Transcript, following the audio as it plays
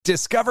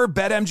Discover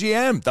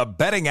BetMGM, the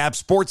betting app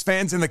sports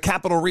fans in the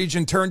capital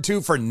region turn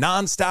to for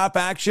nonstop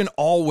action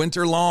all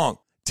winter long.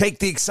 Take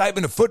the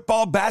excitement of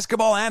football,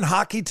 basketball, and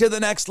hockey to the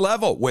next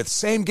level with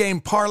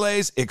same-game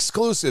parlays,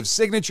 exclusive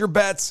signature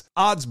bets,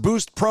 odds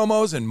boost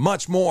promos, and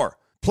much more.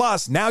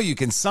 Plus, now you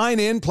can sign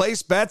in,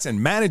 place bets,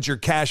 and manage your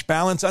cash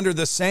balance under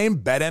the same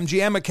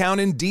BetMGM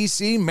account in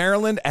D.C.,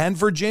 Maryland, and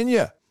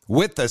Virginia.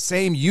 With the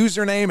same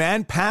username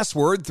and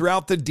password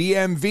throughout the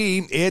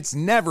DMV, it's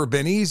never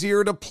been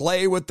easier to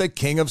play with the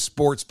king of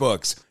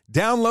sportsbooks.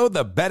 Download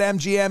the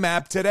BetMGM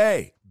app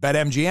today.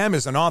 BetMGM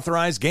is an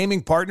authorized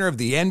gaming partner of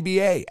the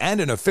NBA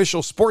and an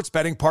official sports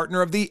betting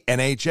partner of the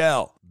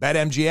NHL.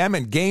 BetMGM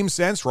and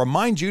GameSense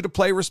remind you to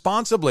play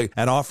responsibly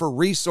and offer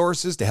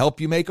resources to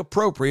help you make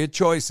appropriate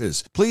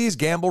choices. Please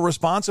gamble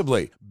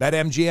responsibly.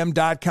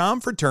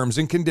 BetMGM.com for terms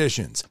and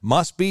conditions.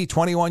 Must be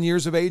 21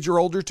 years of age or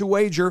older to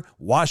wager.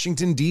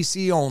 Washington,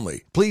 D.C.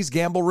 only. Please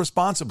gamble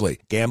responsibly.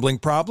 Gambling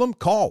problem?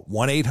 Call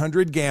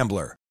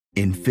 1-800-GAMBLER.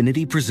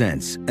 Infiniti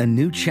presents a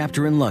new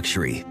chapter in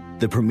luxury.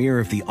 The premiere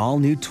of the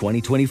all-new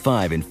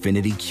 2025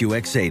 Infiniti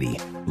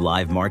QX80.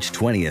 Live March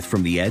 20th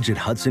from the Edge at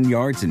Hudson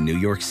Yards in New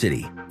York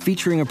City.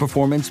 Featuring a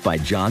performance by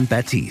John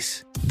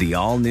Batiste. The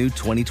all-new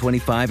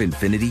 2025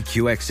 Infiniti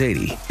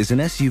QX80 is an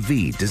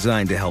SUV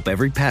designed to help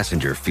every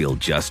passenger feel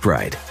just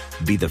right.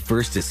 Be the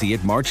first to see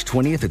it March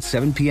 20th at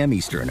 7 p.m.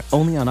 Eastern,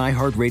 only on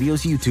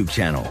iHeartRadio's YouTube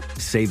channel.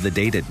 Save the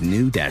date at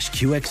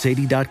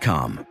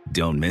new-QX80.com.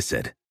 Don't miss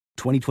it.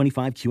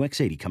 2025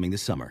 QX80 coming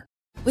this summer.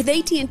 With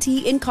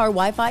AT&T in-car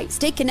Wi-Fi,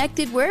 stay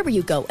connected wherever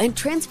you go and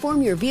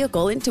transform your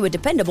vehicle into a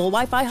dependable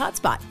Wi-Fi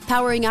hotspot.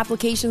 Powering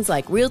applications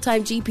like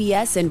real-time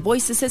GPS and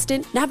voice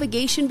assistant,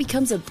 navigation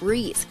becomes a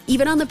breeze.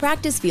 Even on the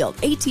practice field,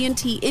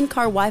 AT&T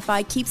in-car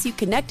Wi-Fi keeps you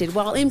connected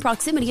while in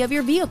proximity of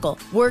your vehicle.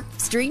 Work,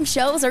 stream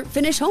shows, or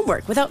finish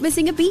homework without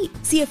missing a beat.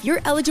 See if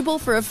you're eligible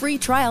for a free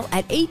trial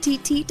at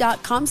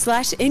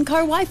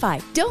att.com/in-car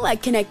Wi-Fi. Don't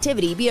let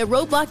connectivity be a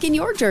roadblock in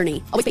your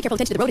journey. Always pay careful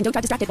attention to the road and don't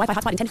drive distracted. Wi-Fi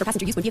hotspot intended for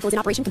passenger use when vehicle is in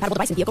operation. Compatible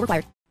device and vehicle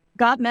required.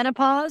 Got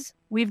menopause?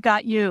 We've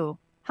got you.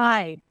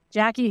 Hi,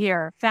 Jackie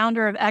here,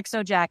 founder of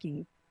Exo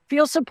Jackie.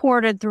 Feel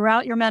supported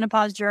throughout your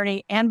menopause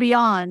journey and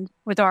beyond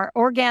with our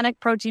organic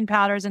protein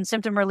powders and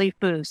symptom relief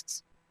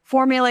boosts.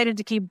 Formulated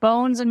to keep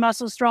bones and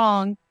muscles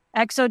strong,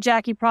 Exo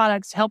Jackie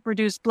products help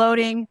reduce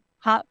bloating,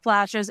 hot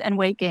flashes, and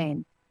weight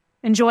gain.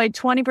 Enjoy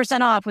 20%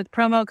 off with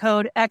promo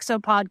code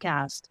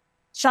EXOPODCAST.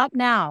 Shop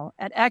now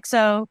at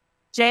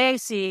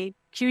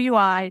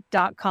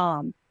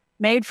exojacqui.com.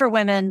 Made for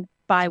women,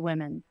 by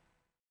women.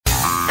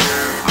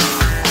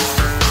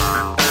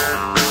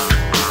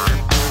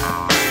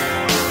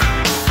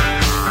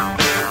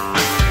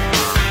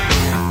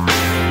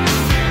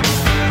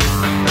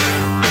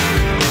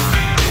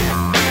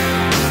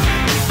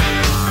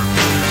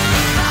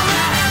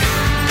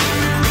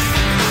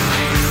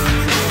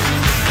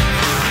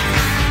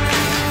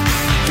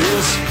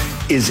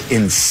 Is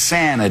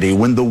insanity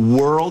when the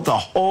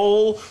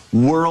whole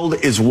world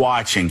is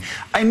watching.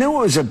 I knew it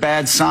was a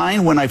bad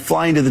sign when I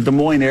fly into the Des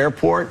Moines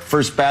airport,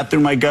 first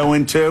bathroom I go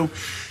into,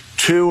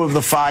 2 of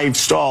the 5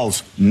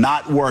 stalls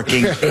not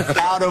working,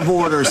 out of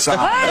order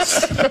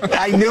signs.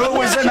 I knew it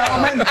was an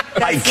omen.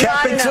 I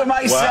kept it to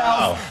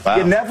myself. Wow.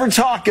 You never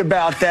talk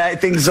about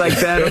that, things like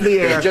that on the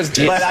air.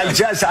 But I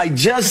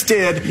just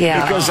did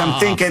because I'm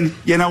thinking,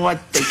 you know what?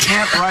 They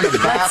can't run a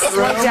bathroom.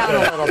 Slow down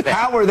a little bit.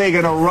 How are they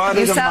going to run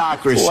a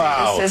democracy?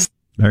 Wow.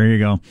 There you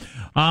go.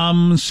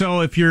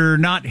 So if you're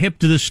not hip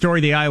to this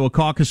story, the Iowa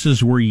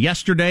caucuses were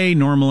yesterday.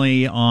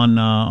 Normally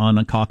on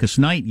a caucus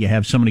night, you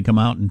have somebody come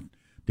out and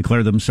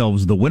declare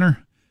themselves the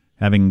winner,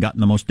 having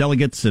gotten the most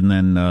delegates, and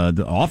then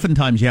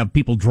oftentimes you have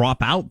people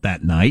drop out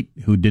that night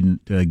who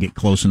didn't get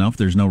close enough.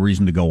 There's no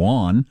reason to go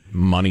on.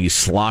 Money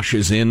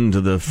sloshes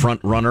into the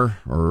front runner,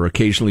 or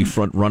occasionally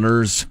front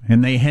runners.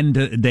 And they head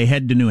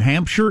to New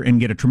Hampshire and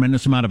get a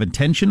tremendous amount of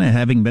attention. And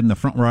having been the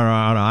front runner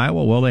out of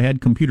Iowa, well, they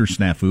had computer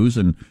snafus,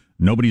 and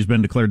nobody's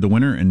been declared the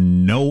winner,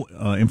 and no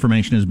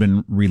information has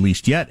been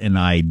released yet. And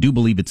I do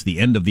believe it's the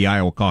end of the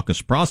Iowa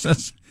caucus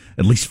process,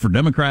 at least for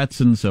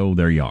Democrats, and so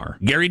there you are.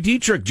 Gary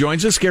Dietrich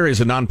joins us. Gary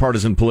is a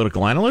nonpartisan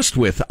political analyst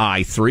with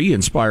I3,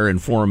 Inspire,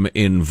 Inform,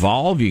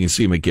 Involve. You can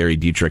see him at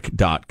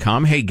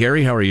GaryDietrich.com. Hey,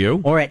 Gary, how are you?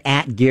 Or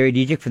at Gary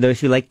Dietrich for those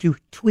who like to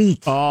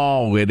tweet.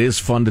 Oh, it is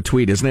fun to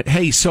tweet, isn't it?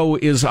 Hey, so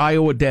is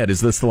Iowa dead?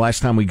 Is this the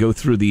last time we go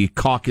through the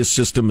caucus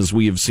system as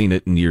we have seen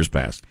it in years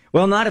past?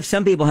 Well, not if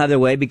some people have their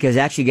way, because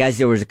actually, guys,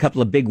 there was a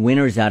couple of big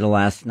winners out of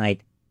last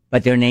night,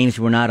 but their names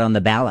were not on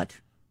the ballot.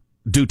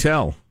 Do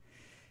tell.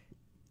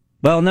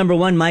 Well, number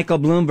one, Michael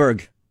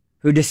Bloomberg,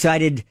 who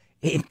decided,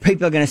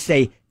 people are going to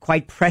say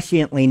quite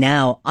presciently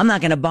now, I'm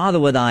not going to bother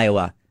with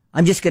Iowa.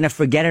 I'm just going to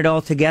forget it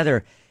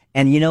altogether.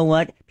 And you know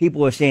what? People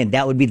were saying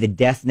that would be the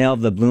death knell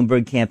of the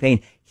Bloomberg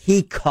campaign.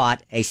 He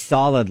caught a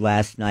solid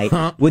last night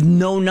with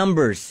no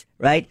numbers,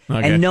 right?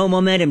 Okay. And no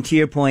momentum, to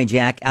your point,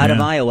 Jack, out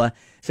of Iowa.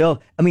 So,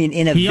 I mean,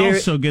 he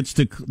also gets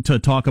to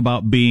talk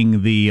about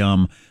being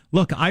the,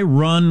 look, I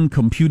run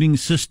computing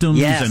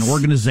systems and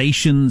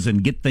organizations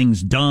and get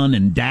things done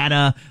and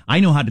data. I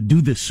know how to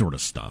do this sort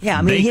of stuff. Yeah,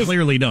 I mean, they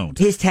clearly don't.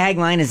 His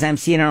tagline, as I'm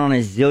seeing it on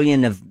a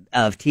zillion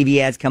of TV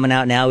ads coming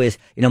out now, is,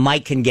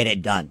 Mike can get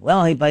it done.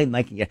 Well,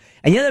 Mike can get it.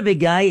 And the other big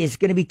guy is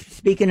going to be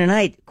speaking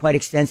tonight quite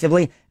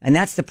extensively, and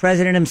that's the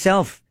president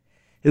himself,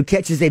 who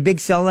catches a big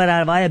sellout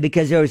out of Iowa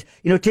because there was,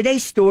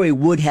 today's story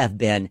would have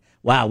been,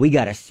 wow, we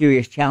got a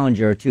serious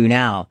challenger or two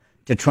now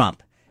to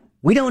Trump.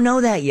 We don't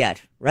know that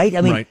yet, right?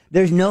 I mean,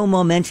 There's no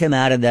momentum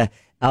out of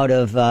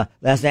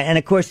last night. And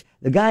of course,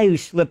 the guy who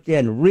slipped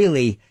in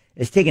really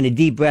is taking a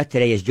deep breath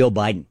today is Joe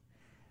Biden,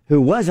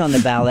 who was on the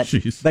ballot,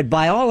 but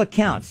by all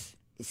accounts,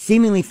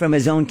 seemingly from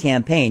his own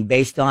campaign,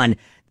 based on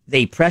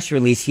the press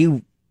release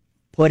he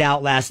put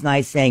out last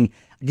night saying,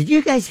 did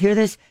you guys hear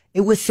this?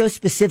 It was so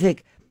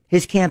specific.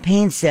 His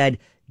campaign said,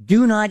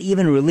 do not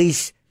even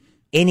release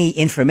any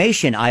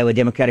information, Iowa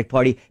Democratic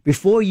Party,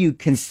 before you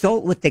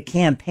consult with the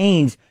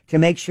campaigns to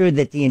make sure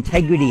that the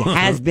integrity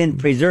has been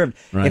preserved.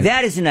 Right. If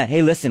that isn't a,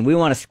 hey, listen, we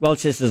want to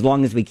squelch this as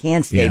long as we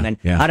can statement,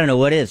 I don't know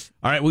what is.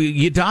 All right, well,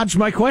 you dodged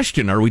my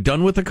question. Are we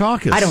done with the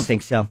caucus? I don't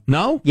think so.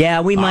 No?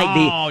 Yeah, we might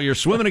be. Oh, you're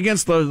swimming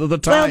against the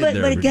tide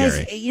there, but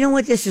guys, Gary. You know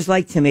what this is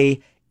like to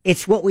me?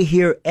 It's what we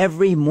hear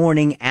every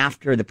morning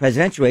after the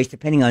presidential race,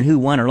 depending on who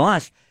won or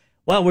lost.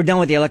 Well, we're done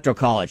with the Electoral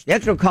College. The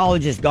Electoral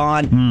College is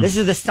gone. This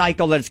is the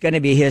cycle that's going to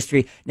be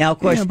history. Now, of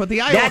course, but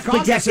the Iowa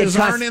caucuses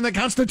aren't in the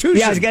Constitution.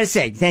 Yeah, I was going to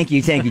say, thank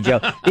you, Joe.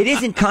 It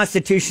isn't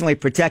constitutionally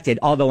protected,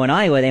 although in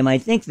Iowa they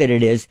might think that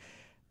it is.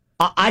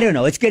 I don't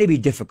know. It's going to be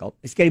difficult.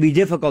 It's going to be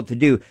difficult to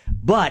do.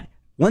 But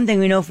one thing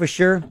we know for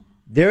sure,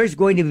 there is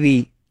going to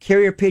be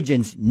carrier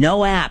pigeons,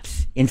 no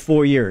apps in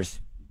 4 years.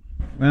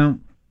 Well,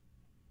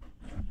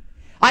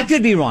 I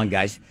could be wrong,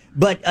 guys.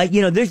 But,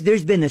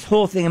 there's been this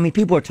whole thing. I mean,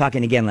 people were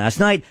talking again last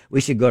night.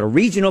 We should go to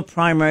regional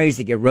primaries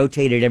that get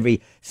rotated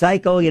every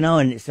cycle,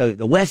 and so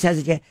the West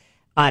has it.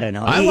 I don't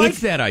know. I like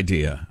that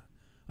idea.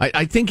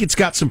 I think it's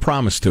got some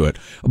promise to it.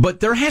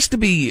 But there has to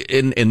be,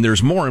 and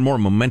there's more and more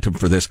momentum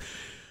for this,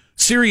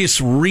 serious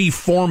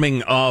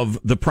reforming of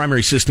the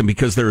primary system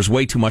because there's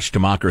way too much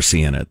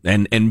democracy in it.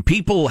 And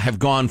people have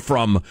gone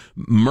from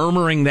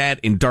murmuring that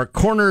in dark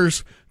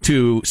corners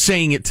to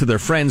saying it to their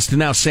friends to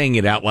now saying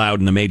it out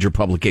loud in the major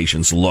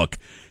publications. Look,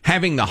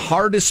 having the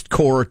hardest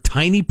core,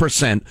 tiny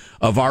percent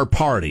of our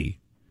party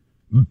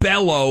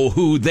bellow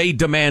who they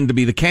demand to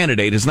be the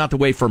candidate is not the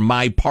way for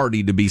my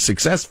party to be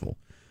successful.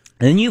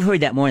 And you've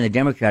heard that more in the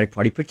Democratic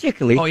Party,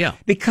 particularly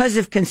because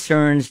of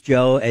concerns,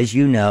 Joe, as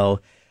you know,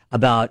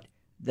 about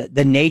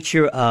the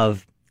nature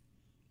of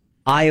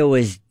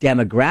Iowa's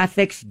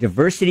demographics,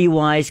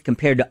 diversity-wise,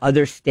 compared to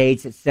other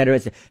states, et cetera.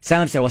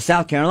 Some say, well,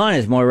 South Carolina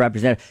is more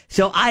representative.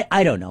 So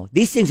I don't know.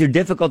 These things are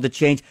difficult to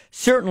change.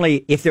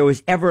 Certainly, if there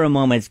was ever a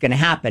moment it's going to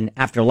happen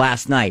after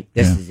last night,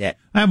 this is it.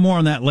 I have more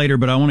on that later,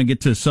 but I want to get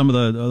to some of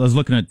I was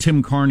looking at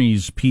Tim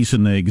Carney's piece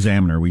in the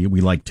Examiner. We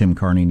like Tim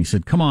Carney, and he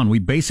said, come on, we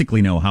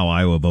basically know how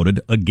Iowa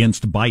voted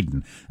against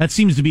Biden. That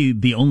seems to be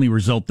the only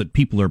result that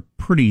people are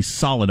pretty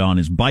solid on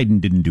is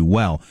Biden didn't do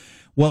well.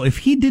 Well, if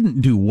he didn't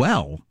do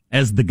well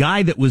as the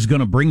guy that was going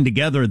to bring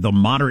together the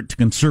moderate to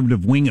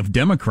conservative wing of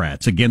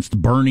Democrats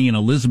against Bernie and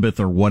Elizabeth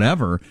or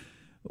whatever,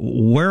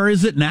 where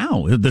is it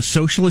now? Is the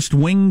socialist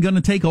wing going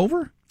to take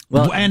over?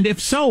 Well, and if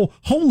so,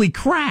 holy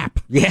crap.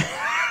 Yeah.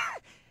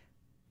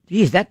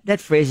 Geez, that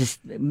phrase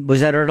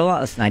was uttered a lot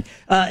last night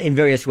in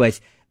various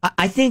ways.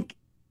 I think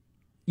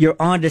you're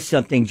onto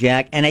something,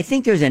 Jack, and I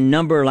think there's a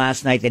number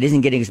last night that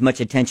isn't getting as much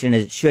attention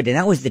as it should, and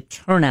that was the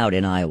turnout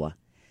in Iowa.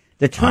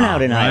 The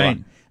turnout in Iowa,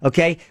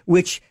 okay,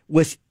 which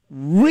was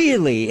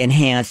really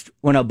enhanced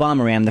when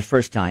Obama ran the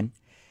first time.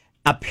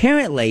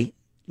 Apparently,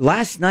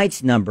 last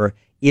night's number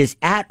is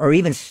at or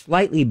even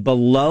slightly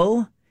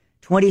below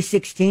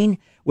 2016,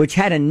 which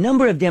had a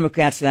number of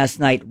Democrats last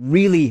night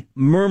really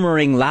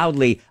murmuring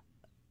loudly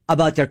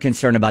about their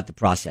concern about the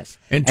process.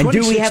 And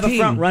do we have a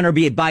front runner,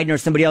 be it Biden or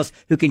somebody else,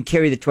 who can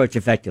carry the torch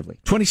effectively?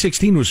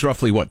 2016 was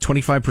roughly,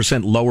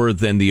 25% lower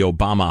than the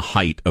Obama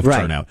height of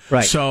turnout.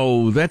 Right.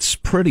 So that's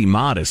pretty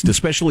modest,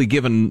 especially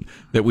given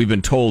that we've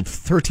been told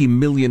 30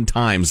 million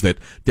times that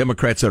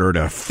Democrats are at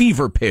a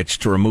fever pitch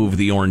to remove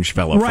the orange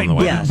fellow from the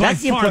White House.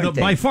 That's the important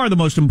thing. By far the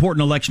most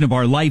important election of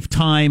our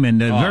lifetime, and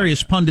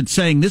various pundits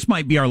saying this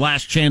might be our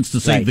last chance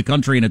to save the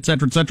country, and et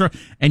cetera,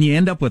 and you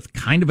end up with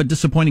kind of a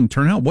disappointing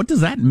turnout. What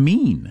does that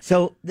mean?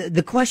 So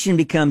the question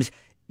becomes,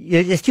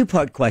 there's a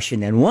two-part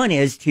question, and one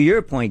is, to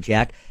your point,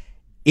 Jack,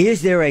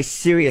 is there a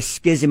serious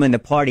schism in the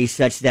party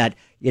such that,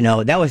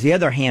 that was the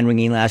other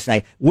hand-wringing last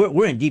night,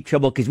 we're in deep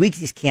trouble because we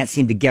just can't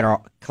seem to get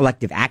our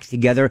collective acts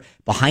together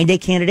behind a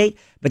candidate?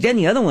 But then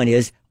the other one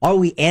is, are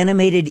we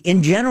animated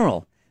in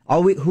general?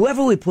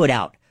 Whoever we put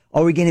out,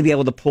 are we going to be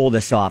able to pull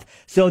this off?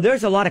 So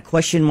there's a lot of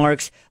question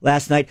marks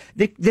last night.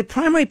 The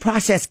primary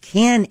process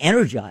can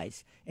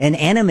energize and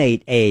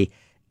animate a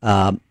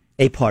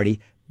party,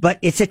 But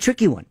it's a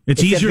tricky one.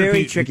 It's a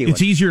very tricky one.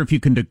 It's easier if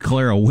you can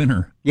declare a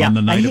winner on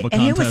the night of a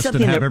contest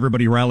and have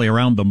everybody rally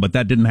around them, but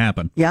that didn't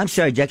happen. Yeah, I'm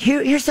sorry, Jack.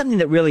 Here's something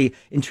that really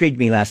intrigued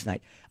me last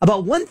night.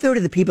 About 1/3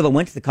 of the people that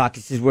went to the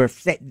caucuses were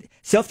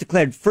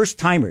self-declared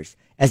first-timers,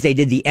 as they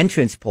did the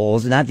entrance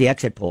polls, not the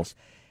exit polls.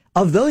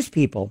 Of those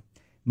people,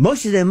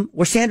 most of them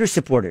were Sanders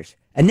supporters,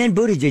 and then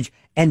Buttigieg,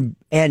 and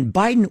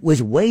Biden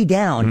was way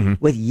down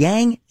with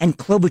Yang and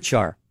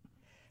Klobuchar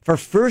for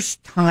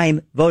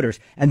first-time voters.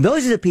 And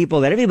those are the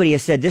people that everybody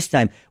has said this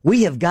time,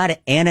 we have got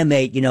to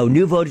animate,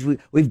 new voters.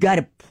 We've got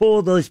to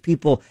pull those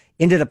people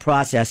into the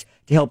process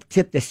to help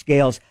tip the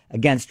scales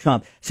against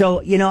Trump. So,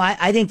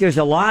 I think there's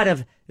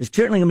certainly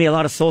going to be a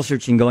lot of soul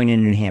searching going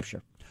in New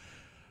Hampshire.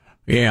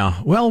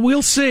 Yeah, well,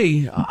 we'll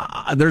see.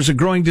 There's a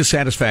growing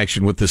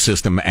dissatisfaction with the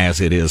system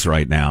as it is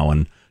right now.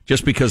 And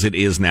just because it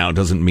is now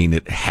doesn't mean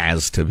it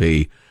has to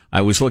be.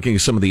 I was looking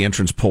at some of the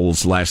entrance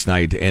polls last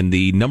night, and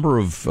the number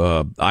of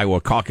Iowa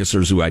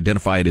caucusers who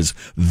identified as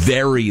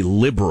very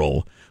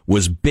liberal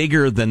was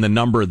bigger than the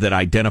number that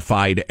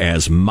identified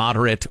as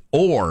moderate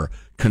or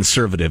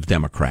conservative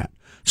Democrat.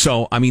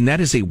 So, that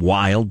is a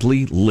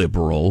wildly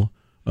liberal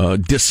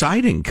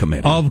deciding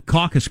committee of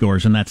caucus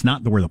goers, and that's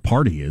not where the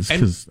party is,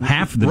 because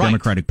half of the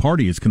Democratic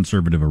Party is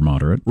conservative or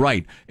moderate.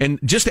 Right. And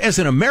just as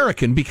an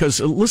American,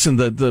 because listen,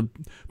 the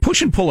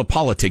push and pull of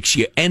politics,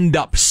 you end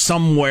up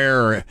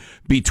somewhere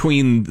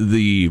between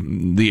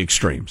the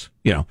extremes.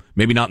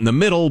 Maybe not in the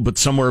middle, but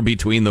somewhere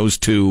between those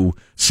two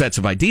sets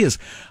of ideas.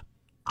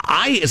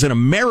 I, as an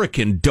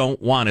American,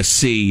 don't want to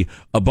see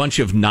a bunch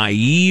of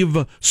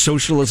naive,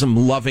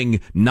 socialism-loving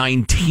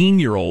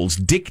 19-year-olds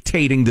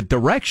dictating the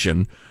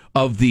direction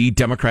of the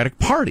Democratic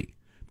Party,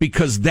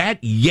 because that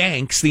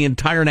yanks the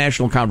entire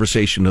national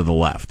conversation to the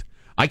left.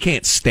 I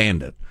can't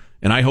stand it,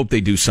 and I hope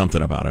they do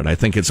something about it. I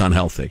think it's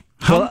unhealthy.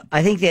 Well,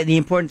 I think that the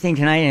important thing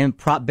tonight, and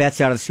prop bets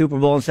out of the Super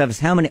Bowl and stuff,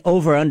 is how many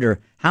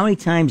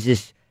times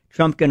is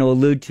Trump going to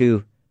allude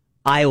to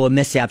Iowa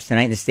mishaps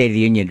tonight in the State of the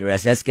Union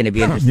address? That's going to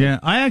be interesting. Yeah,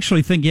 I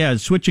actually think,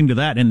 switching to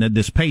that and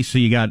this pace. So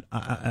you got,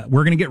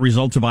 we're going to get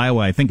results of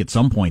Iowa, I think, at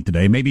some point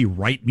today, maybe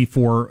right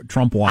before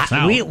Trump walks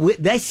out.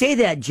 They say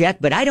that, Jack,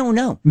 but I don't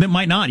know. That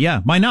might not,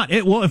 might not.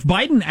 Well, if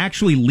Biden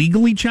actually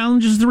legally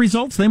challenges the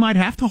results, they might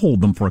have to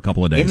hold them for a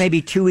couple of days. It may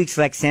be 2 weeks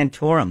like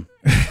Santorum.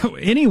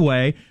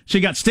 Anyway, so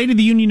you got State of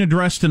the Union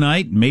address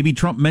tonight. Maybe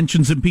Trump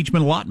mentions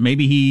impeachment a lot.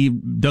 Maybe he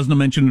doesn't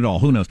mention it at all.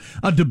 Who knows?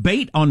 A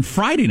debate on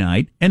Friday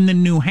night, and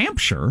then New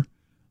Hampshire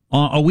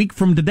a week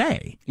from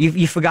today.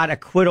 You forgot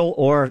acquittal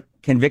or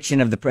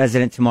conviction of the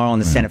president tomorrow on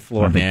the Senate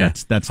floor. I think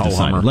that's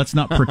decided. Let's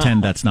not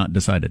pretend that's not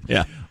decided.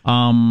 Yeah.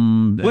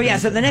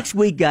 So the next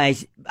week,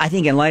 guys, I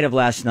think in light of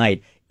last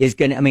night, is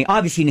going to,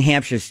 obviously New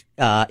Hampshire's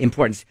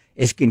importance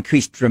is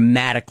increased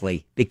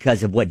dramatically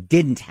because of what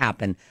didn't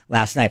happen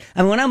last night.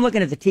 When I'm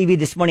looking at the TV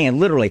this morning, and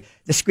literally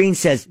the screen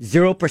says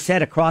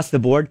 0% across the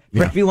board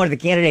for every one of the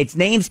candidates'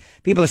 names,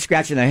 people are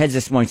scratching their heads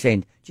this morning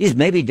saying, geez,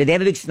 maybe, did they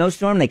have a big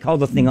snowstorm? They called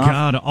the thing off.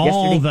 God,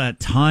 all that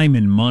time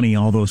and money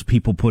all those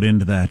people put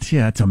into that.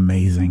 Yeah, it's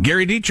amazing.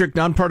 Gary Dietrich,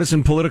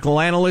 nonpartisan political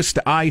analyst,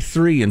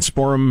 I3,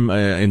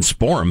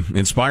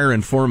 Inspire,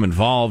 Inform,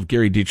 Involve,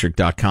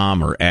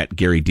 GaryDietrich.com or at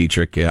Gary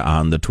Dietrich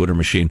on the Twitter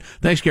machine.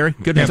 Thanks, Gary.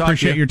 Good to talk to you.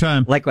 Appreciate your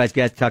time. Likewise,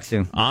 guys. Talk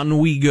soon. On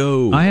we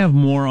go. I have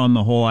more on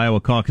the whole Iowa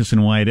caucus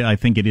and why I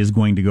think it is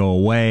going to go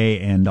away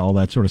and all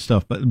that sort of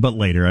stuff, but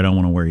later. I don't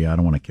want to wear you. I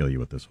don't want to kill you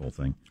with this whole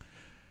thing.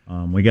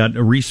 We got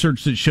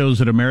research that shows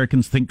that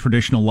Americans think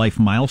traditional life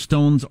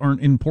milestones aren't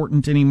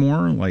important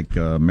anymore, like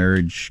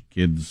marriage,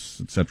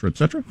 kids, etc.,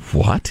 etc.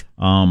 What?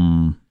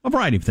 A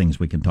variety of things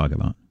we can talk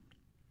about.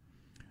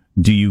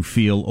 Do you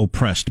feel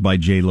oppressed by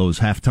J-Lo's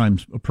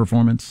halftime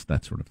performance?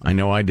 That sort of thing. I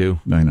know I do.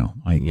 I know.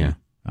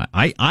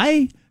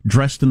 I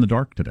dressed in the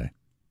dark today.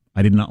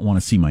 I did not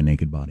want to see my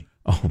naked body.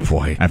 Oh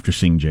boy! After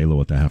seeing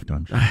J-Lo at the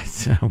halftime show.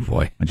 Oh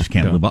boy! I just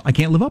can't live up. I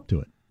can't live up to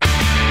it.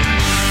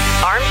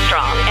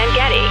 Armstrong and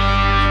Getty.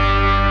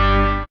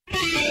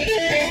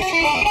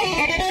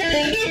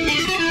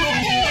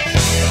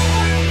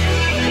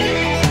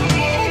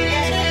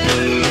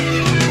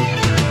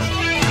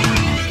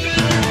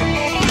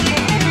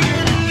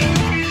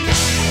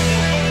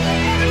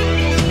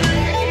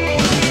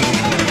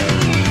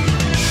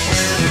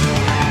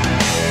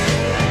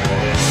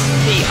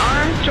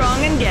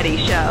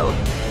 Show.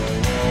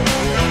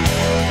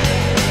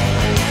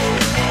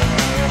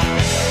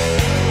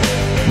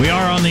 We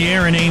are on the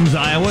air in Ames,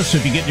 Iowa, so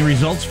if you get any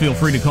results, feel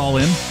free to call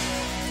in.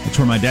 That's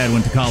where my dad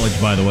went to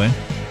college, by the way.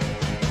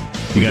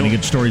 If you got any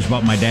good stories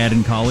about my dad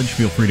in college,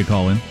 feel free to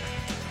call in.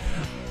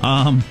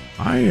 I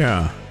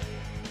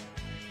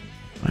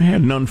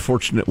had an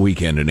unfortunate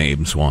weekend in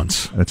Ames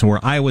once. That's where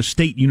Iowa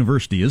State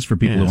University is, for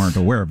people who aren't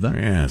aware of that.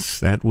 Yes,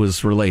 that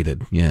was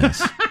related,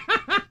 yes.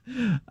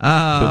 Bit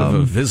of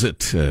a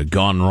visit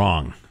gone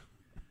wrong.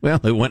 Well,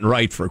 it went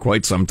right for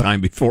quite some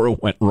time before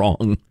it went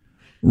wrong.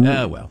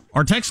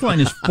 Our text line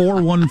is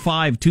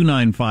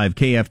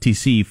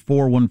 415-295-KFTC,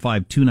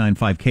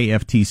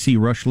 415-295-KFTC.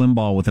 Rush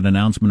Limbaugh with an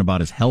announcement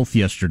about his health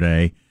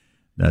yesterday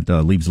that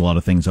leaves a lot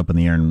of things up in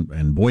the air,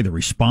 and boy, the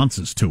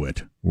responses to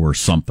it were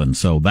something.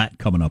 So that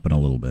coming up in a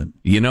little bit.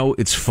 You know,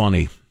 it's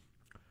funny.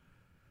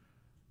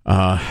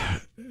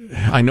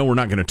 I know we're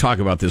not going to talk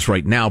about this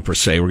right now, per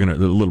se. We're going to a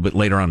little bit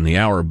later on in the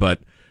hour, but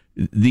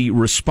the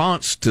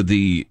response to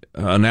the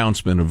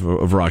announcement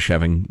of Rush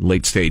having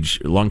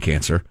late-stage lung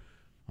cancer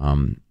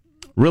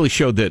really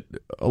showed that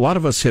a lot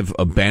of us have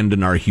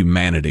abandoned our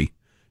humanity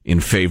in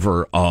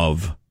favor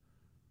of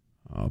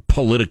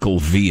political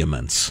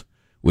vehemence,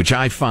 which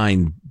I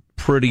find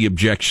pretty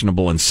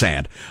objectionable and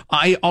sad.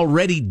 I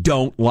already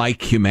don't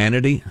like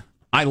humanity.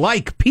 I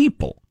like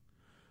people.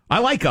 I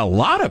like a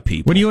lot of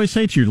people. What do you always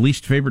say? It's your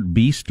least favorite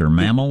beast or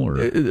mammal?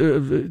 Or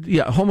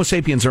yeah, Homo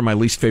sapiens are my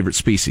least favorite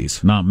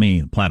species. Not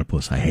me,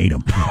 platypus. I hate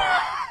them.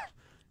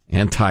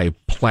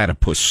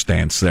 Anti-platypus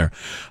stance there.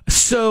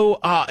 So,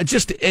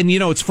 and you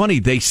know, it's funny.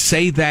 They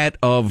say that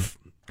of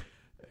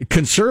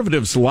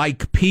conservatives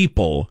like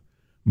people,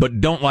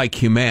 but don't like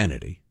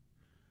humanity.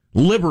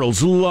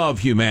 Liberals love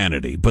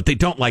humanity, but they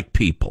don't like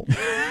people.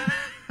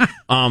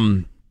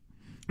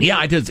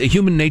 Yeah, it is.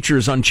 Human nature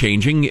is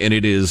unchanging, and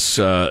it is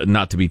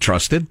not to be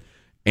trusted.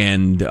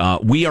 And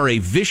we are a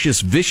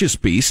vicious, vicious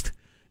beast.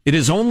 It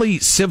is only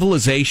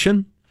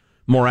civilization,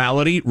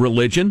 morality,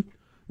 religion,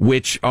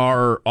 which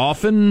are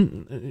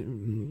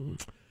often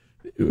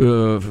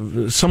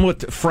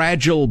somewhat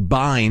fragile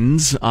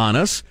binds on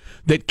us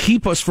that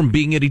keep us from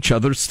being at each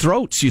other's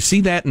throats. You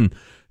see that in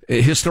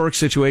historic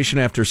situation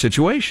after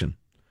situation.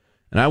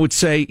 And I would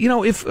say, you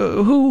know, if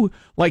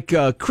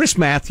Chris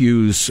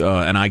Matthews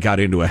and I got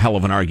into a hell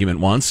of an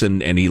argument once,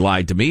 and he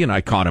lied to me, and I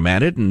caught him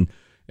at it, and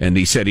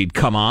he said he'd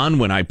come on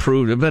when I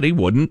proved it, but he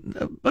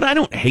wouldn't. But I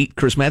don't hate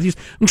Chris Matthews.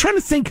 I'm trying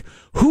to think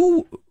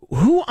who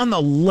on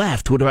the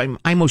left would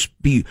I most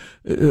be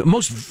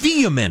most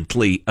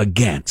vehemently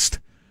against.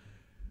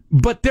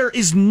 But there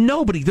is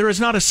nobody. There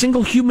is not a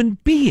single human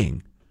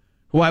being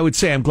who I would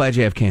say, I'm glad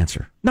you have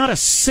cancer. Not a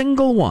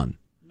single one.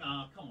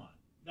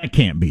 That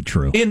can't be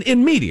true.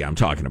 In media, I'm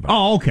talking about.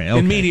 Oh, okay.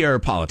 In media or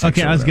politics.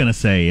 Okay, I was going to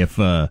say, if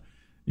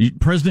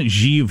President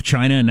Xi of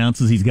China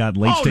announces he's got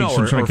late-stage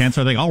some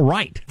cancer, I think, all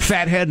right.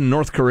 Fathead in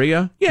North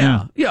Korea?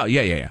 Yeah.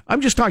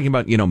 I'm just talking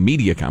about,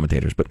 media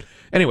commentators. But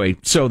anyway,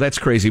 so that's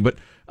crazy. But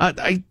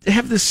I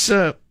have this,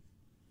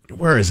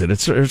 where is it?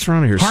 It's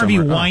around here Harvey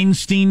somewhere.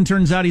 Weinstein,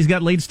 turns out he's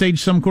got late-stage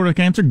some sort of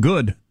cancer.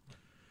 Good.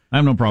 I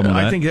have no problem with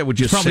that. I think that would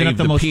just save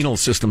the penal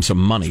system some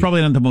money. It's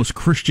probably not the most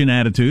Christian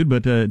attitude,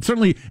 but it's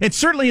certainly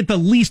at the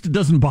least it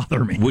doesn't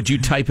bother me. Would you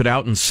type it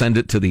out and send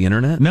it to the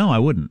internet? No, I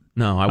wouldn't.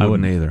 No, I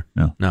wouldn't either.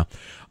 No.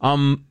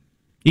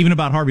 Even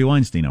about Harvey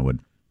Weinstein, I would.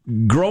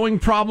 Growing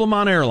problem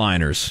on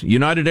airliners.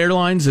 United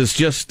Airlines has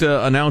just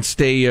announced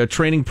a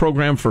training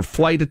program for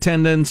flight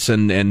attendants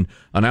and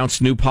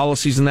announced new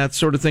policies and that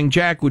sort of thing.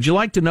 Jack, would you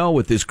like to know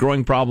what this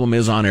growing problem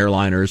is on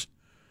airliners?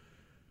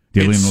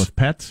 Dealing with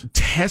pets?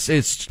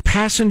 It's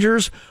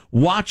passengers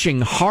watching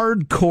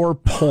hardcore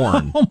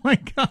porn. Oh, my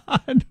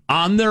God.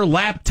 On their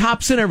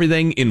laptops and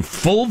everything in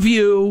full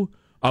view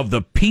of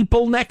the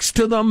people next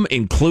to them,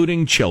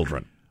 including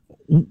children.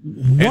 What?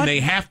 And they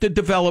have to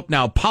develop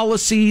now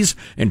policies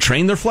and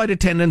train their flight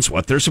attendants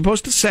what they're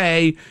supposed to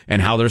say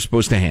and how they're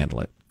supposed to handle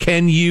it.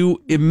 Can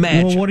you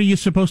imagine? Well, what are you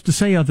supposed to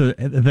say other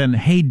than,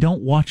 hey,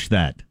 don't watch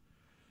that?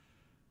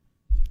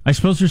 I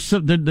suppose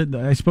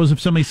if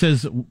somebody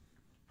says,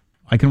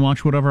 I can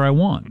watch whatever I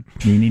want,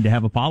 you need to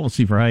have a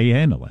policy for how you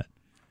handle that.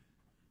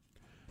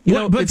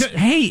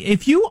 Hey,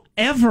 if you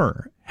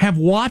ever have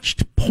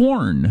watched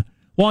porn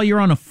while you're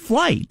on a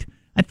flight,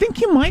 I think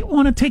you might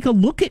want to take a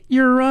look at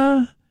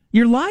your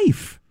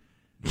life.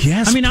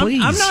 Yes, I mean,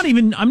 please.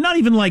 I'm not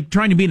even like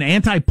trying to be an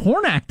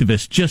anti-porn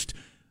activist. Just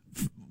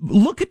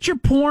look at your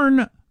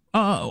porn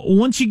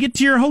once you get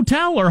to your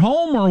hotel or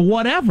home or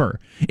whatever.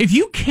 If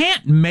you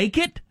can't make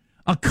it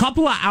a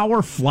couple of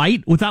hour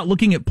flight without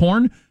looking at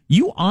porn,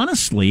 you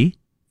honestly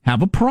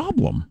have a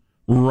problem.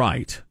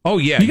 Right. Oh,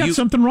 yeah. You got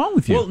something wrong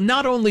with you. Well,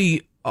 not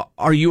only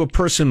are you a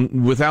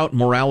person without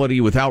morality,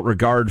 without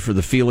regard for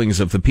the feelings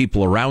of the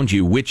people around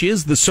you, which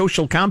is the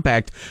social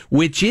compact,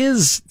 which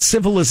is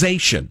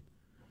civilization.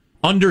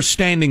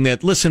 Understanding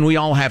that, listen, we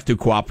all have to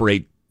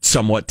cooperate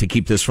somewhat to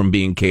keep this from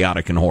being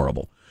chaotic and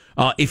horrible.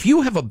 If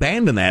you have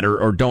abandoned that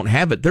or don't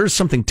have it, there's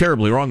something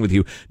terribly wrong with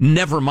you.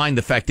 Never mind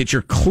the fact that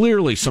you're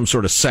clearly some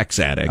sort of sex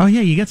addict. Oh,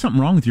 yeah, you got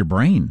something wrong with your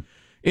brain.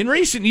 In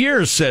recent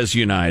years, says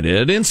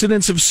United,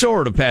 incidents have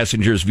soared of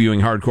passengers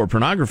viewing hardcore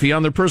pornography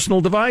on their personal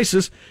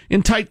devices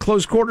in tight,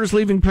 close quarters,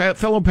 leaving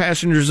fellow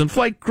passengers and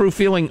flight crew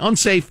feeling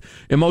unsafe,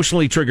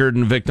 emotionally triggered,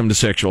 and victim to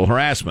sexual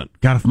harassment.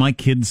 God, if my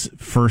kid's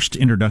first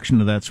introduction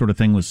to that sort of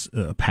thing was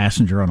a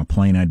passenger on a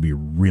plane, I'd be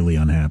really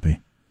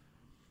unhappy.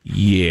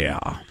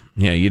 Yeah,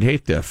 you'd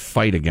hate to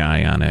fight a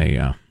guy on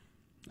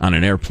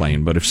an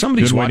airplane, but if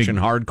somebody's watching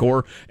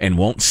hardcore and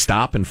won't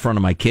stop in front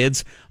of my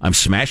kids, I'm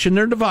smashing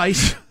their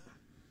device.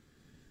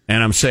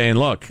 And I'm saying,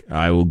 look,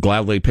 I will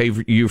gladly pay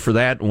you for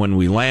that when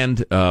we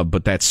land,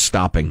 but that's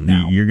stopping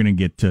now. You're going to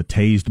get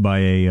tased by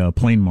a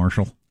plane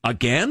marshal.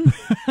 Again?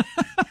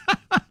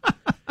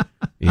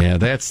 Yeah,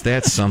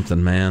 that's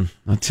something, man.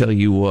 I'll tell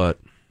you what.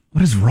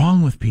 What is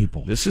wrong with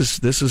people? This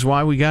is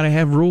why we got to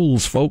have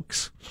rules,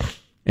 folks.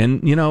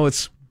 And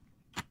it's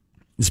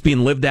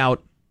being lived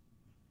out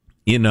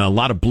in a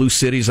lot of blue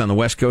cities on the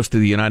west coast of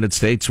the United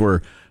States,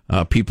 where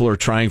people are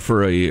trying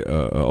for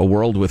a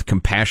world with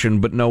compassion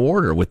but no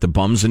order, with the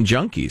bums and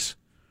junkies,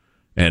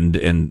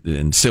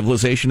 and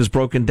civilization is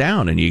broken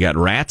down, and you got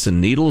rats and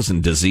needles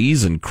and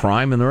disease and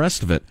crime and the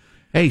rest of it.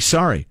 Hey,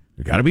 sorry,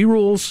 there got to be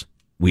rules.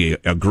 We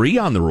agree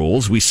on the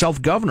rules. We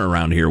self-govern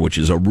around here, which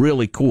is a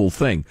really cool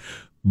thing.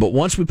 But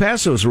once we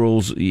pass those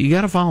rules, you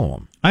got to follow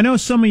them. I know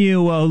some of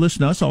you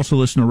listen to us, also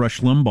listen to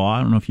Rush Limbaugh. I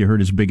don't know if you heard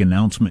his big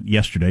announcement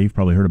yesterday. You've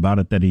probably heard about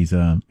it, that he's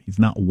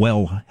not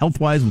well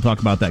health-wise. We'll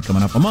talk about that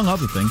coming up, among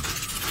other things.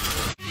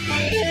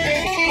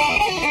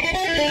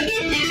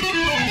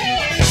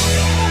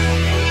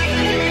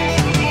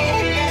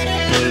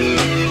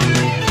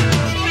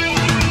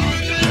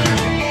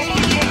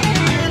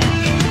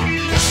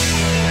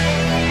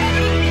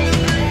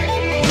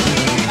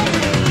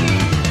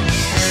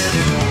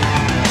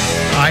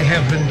 I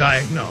have been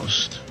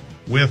diagnosed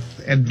with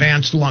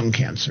advanced lung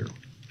cancer.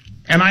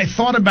 And I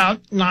thought about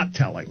not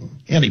telling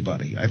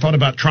anybody. I thought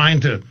about trying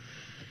to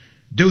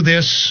do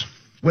this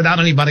without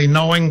anybody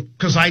knowing,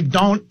 because I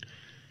don't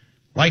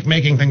like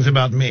making things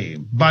about me.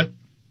 But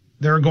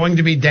there are going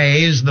to be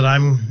days that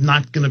I'm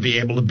not going to be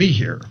able to be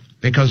here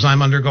because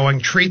I'm undergoing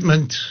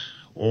treatment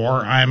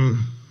or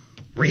I'm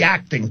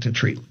reacting to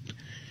treatment.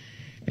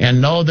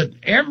 And know that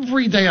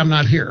every day I'm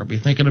not here, I'll be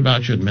thinking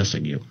about you and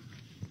missing you.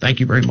 Thank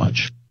you very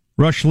much.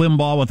 Rush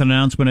Limbaugh with an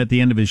announcement at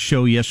the end of his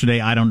show yesterday.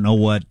 I don't know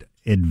what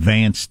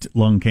advanced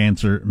lung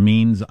cancer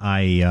means.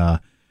 He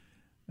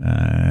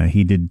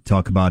did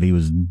talk about he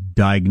was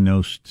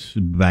diagnosed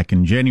back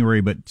in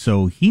January, but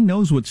so he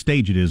knows what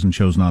stage it is and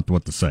chose not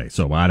what to say.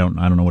 So I don't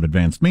know what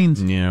advanced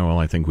means. Yeah, well,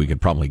 I think we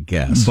could probably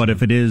guess. But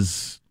if it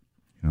is,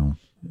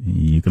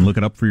 you can look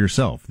it up for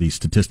yourself. The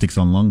statistics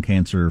on lung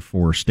cancer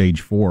for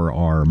stage 4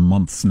 are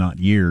months, not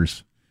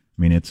years.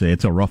 I mean, it's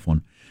a rough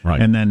one. Right.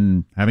 And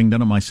then, having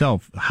done it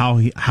myself, how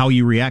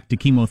you react to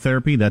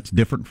chemotherapy, that's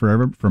different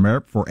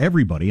for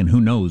everybody, and who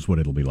knows what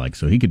it'll be like.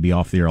 So he could be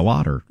off the air a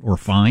lot or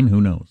fine,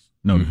 who knows?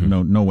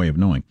 No way of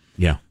knowing.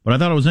 Yeah. But I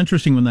thought it was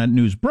interesting when that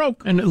news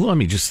broke. And let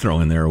me just throw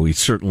in there, we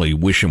certainly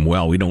wish him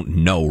well. We don't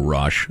know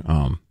Rush,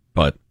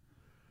 but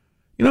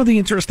the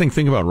interesting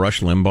thing about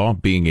Rush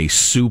Limbaugh being a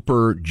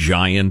super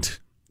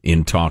giant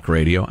in talk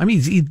radio, I mean,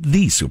 he's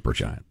the super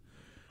giant.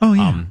 Oh,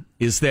 yeah.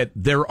 Is that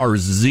there are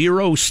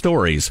zero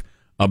stories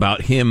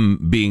about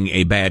him being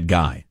a bad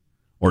guy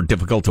or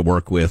difficult to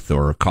work with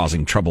or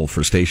causing trouble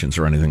for stations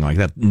or anything like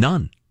that.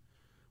 None.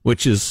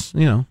 Which is,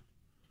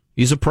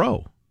 he's a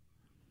pro.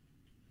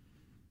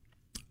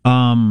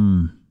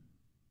 Well,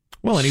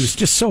 and he was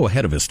just so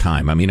ahead of his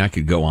time. I mean, I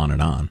could go on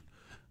and on.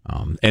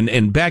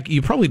 And back,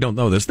 you probably don't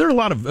know this. There are a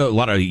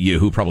lot of you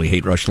who probably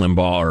hate Rush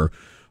Limbaugh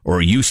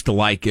or used to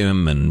like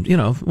him, and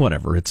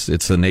whatever. It's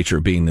the nature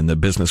of being in the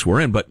business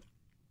we're in. But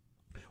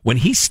when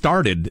he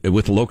started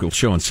with a local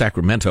show in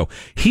Sacramento,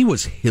 he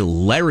was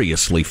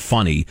hilariously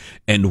funny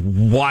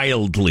and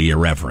wildly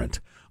irreverent.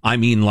 I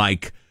mean,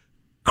 like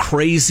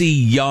crazy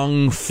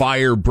young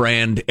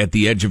firebrand at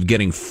the edge of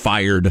getting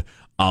fired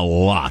a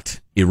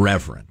lot,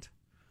 irreverent.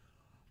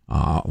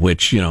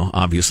 Which,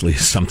 obviously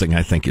is something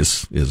I think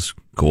is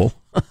cool.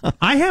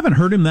 I haven't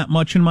heard him that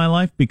much in my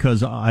life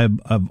because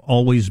I've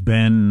always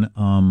been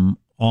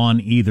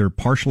on either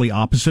partially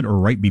opposite or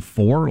right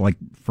before, like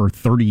for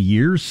 30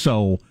 years.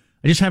 So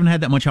I just haven't had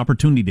that much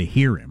opportunity to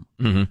hear him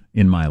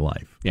in my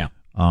life. Yeah.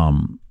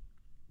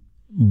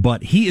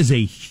 But he is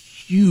a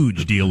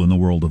huge deal in the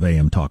world of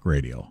AM talk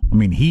radio. I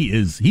mean,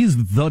 he's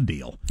the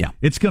deal. Yeah.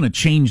 It's going to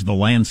change the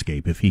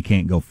landscape if he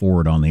can't go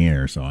forward on the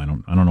air. So I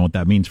don't know what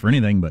that means for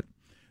anything, but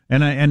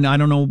and I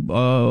don't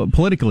know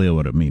politically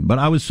what it means. But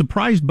I was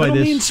surprised by this.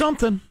 It'll mean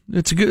something.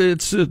 It's good.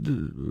 It's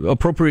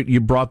appropriate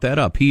you brought that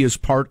up. He is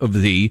part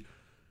of the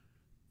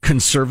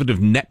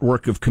conservative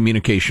network of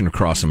communication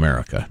across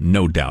America,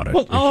 no doubt.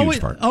 A huge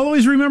part. I'll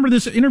always remember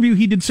this interview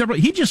he did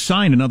he just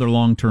signed another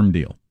long-term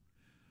deal.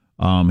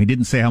 He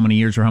didn't say how many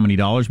years or how many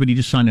dollars, but he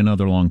just signed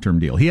another long-term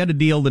deal. He had a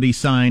deal that he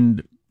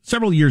signed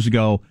several years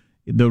ago.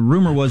 The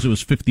rumor was it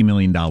was $50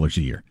 million a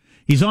year.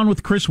 He's on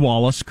with Chris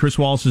Wallace. Chris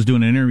Wallace is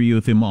doing an interview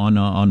with him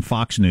on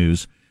Fox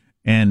News,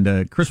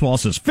 and Chris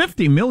Wallace says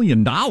 $50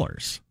 million.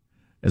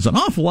 Is an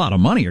awful lot of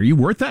money. Are you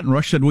worth that? And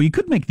Rush said, well, you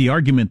could make the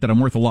argument that I'm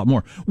worth a lot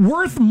more.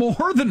 Worth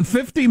more than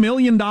 $50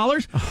 million?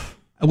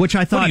 Which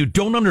I thought... What, you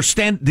don't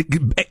understand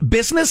the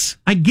business?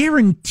 I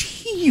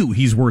guarantee you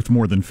he's worth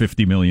more than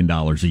 $50 million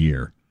a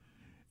year.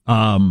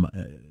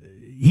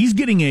 He's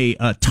getting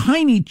a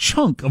tiny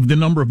chunk of the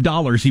number of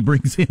dollars he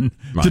brings in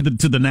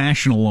to the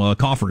national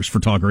coffers for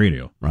talk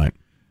radio. Right.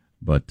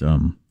 But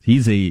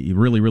he's a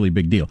really, really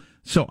big deal.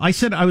 So I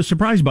said I was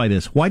surprised by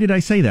this. Why did I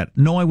say that?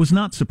 No, I was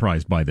not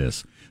surprised by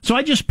this. So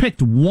I just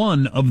picked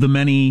one of the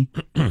many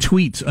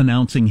tweets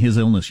announcing his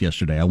illness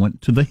yesterday. I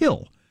went to The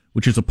Hill,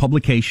 which is a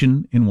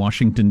publication in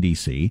Washington,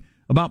 D.C.,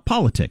 about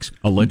politics.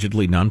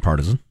 Allegedly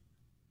nonpartisan.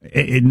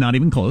 Not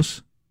even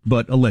close.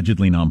 but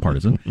allegedly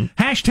nonpartisan.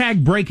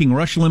 Hashtag breaking.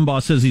 Rush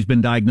Limbaugh says he's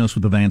been diagnosed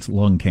with advanced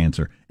lung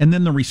cancer. And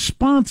then the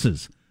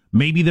responses.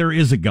 Maybe there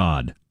is a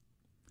God.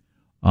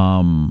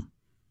 Some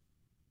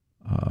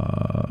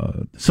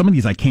of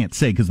these I can't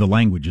say because the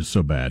language is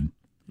so bad.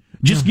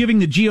 Just giving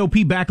the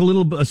GOP back a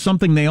little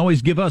something they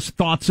always give us,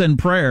 thoughts and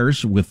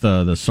prayers, with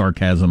the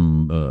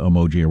sarcasm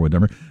emoji or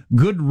whatever.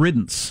 Good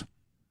riddance.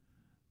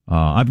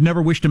 I've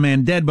never wished a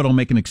man dead, but I'll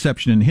make an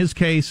exception in his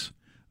case.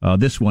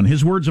 This one.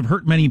 His words have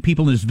hurt many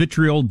people, and his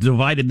vitriol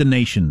divided the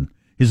nation.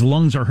 His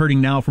lungs are hurting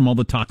now from all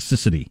the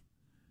toxicity.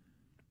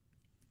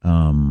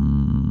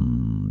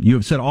 You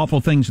have said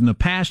awful things in the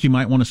past. You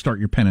might want to start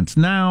your penance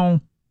now.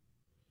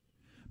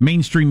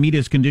 Mainstream media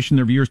has conditioned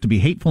their viewers to be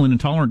hateful and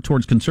intolerant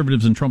towards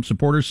conservatives and Trump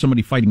supporters.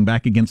 Somebody fighting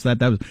back against that.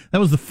 That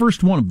was the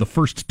first one of the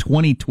first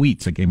 20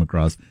 tweets I came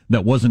across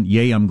that wasn't,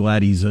 yay, I'm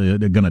glad he's going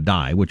to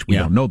die, which we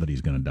don't know that he's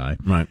going to die.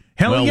 Right.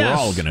 Hell well, yes.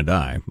 We're all going to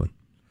die. But.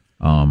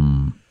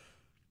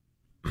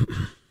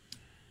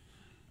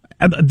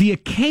 The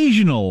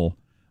occasional,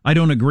 I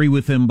don't agree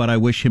with him, but I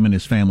wish him and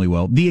his family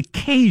well. The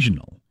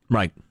occasional.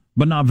 Right.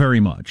 But not very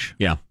much.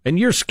 Yeah. And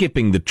you're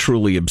skipping the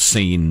truly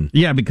obscene.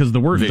 Yeah, because the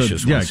word,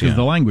 vicious because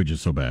the language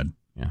is so bad.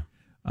 Yeah.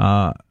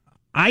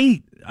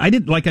 I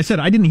did, like I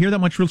said, I didn't hear that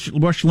much Rush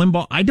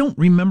Limbaugh. I don't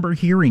remember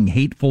hearing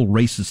hateful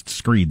racist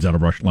screeds out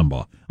of Rush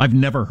Limbaugh. I've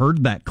never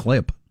heard that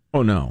clip.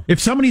 Oh, no. If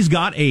somebody's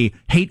got a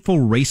hateful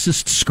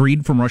racist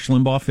screed from Rush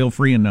Limbaugh, feel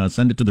free and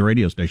send it to the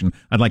radio station.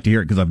 I'd like to hear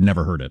it because I've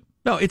never heard it.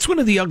 No, it's one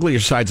of the uglier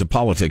sides of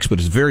politics, but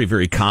it's very,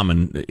 very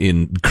common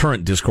in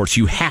current discourse.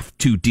 You have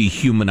to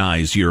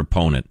dehumanize your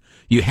opponent.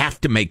 You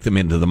have to make them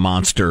into the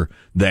monster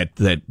that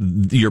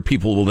your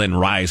people will then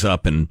rise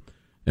up and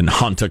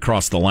hunt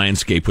across the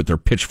landscape with their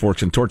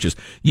pitchforks and torches.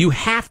 You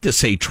have to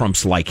say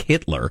Trump's like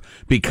Hitler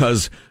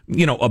because,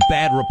 a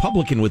bad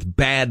Republican with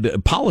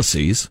bad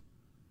policies,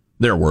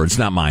 their words,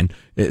 not mine,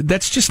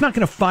 that's just not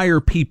going to fire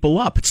people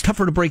up. It's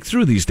tougher to break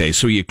through these days.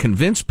 So you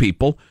convince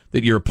people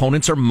that your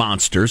opponents are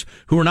monsters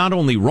who are not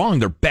only wrong,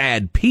 they're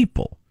bad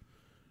people.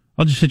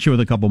 I'll just hit you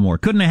with a couple more.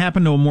 Couldn't it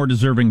happen to a more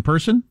deserving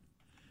person?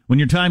 When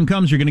your time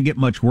comes, you're going to get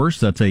much worse.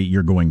 That's a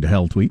you're going to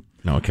hell tweet.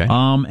 Okay.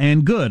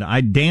 And good.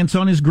 I'd dance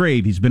on his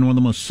grave. He's been one of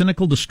the most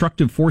cynical,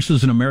 destructive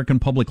forces in American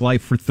public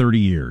life for 30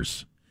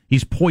 years.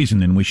 He's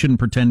poison, and we shouldn't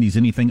pretend he's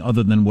anything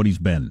other than what he's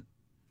been.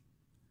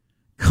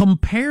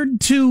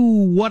 Compared to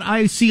what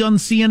I see on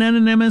CNN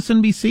and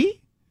MSNBC?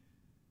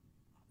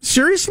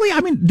 Seriously? I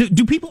mean,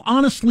 do people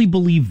honestly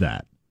believe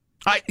that?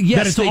 Yes,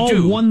 that it's they all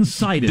do.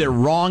 One-sided. They're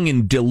wrong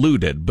and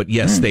deluded, but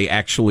yes, they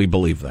actually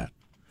believe that.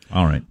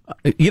 All right.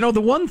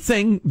 The one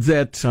thing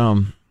that,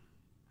 the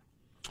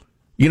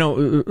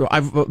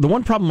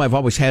one problem I've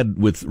always had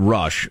with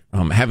Rush,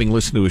 having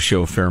listened to his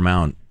show a fair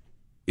amount,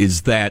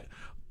 is that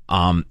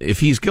if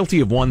he's guilty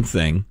of one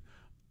thing,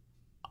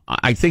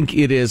 I think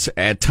it has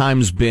at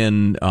times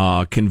been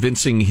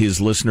convincing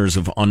his listeners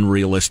of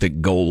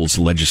unrealistic goals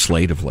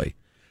legislatively.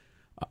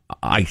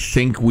 I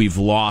think we've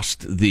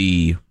lost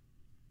the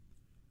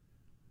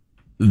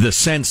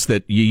sense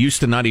that you used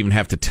to not even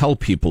have to tell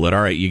people that,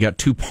 all right, you got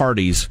two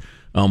parties.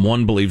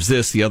 One believes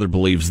this, the other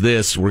believes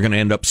this. We're going to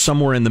end up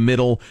somewhere in the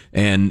middle,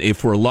 and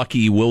if we're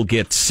lucky, we'll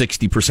get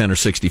 60% or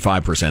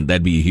 65%.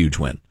 That'd be a huge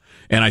win.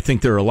 And I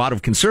think there are a lot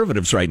of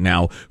conservatives right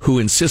now who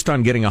insist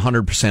on getting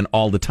 100%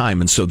 all the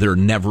time, and so there are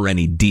never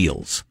any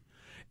deals.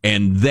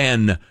 And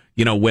then,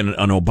 when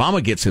an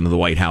Obama gets into the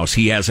White House,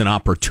 he has an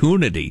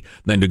opportunity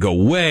then to go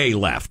way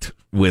left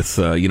with,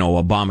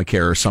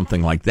 Obamacare or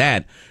something like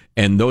that.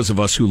 And those of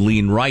us who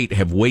lean right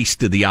have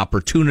wasted the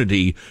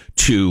opportunity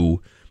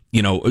to,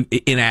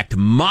 enact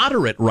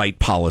moderate right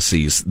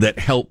policies that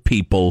help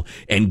people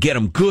and get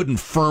them good and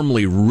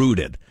firmly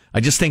rooted. I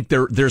just think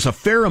there's a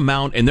fair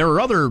amount, and there are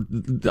other,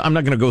 I'm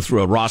not going to go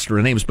through a roster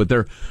of names, but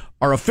there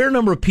are a fair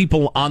number of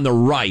people on the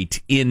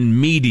right in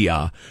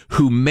media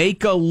who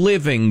make a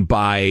living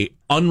by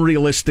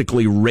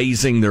unrealistically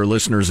raising their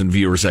listeners' and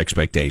viewers'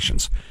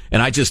 expectations.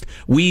 And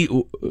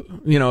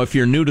if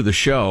you're new to the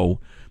show,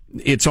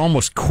 it's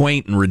almost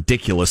quaint and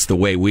ridiculous the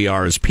way we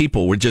are as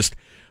people.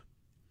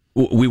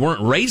 We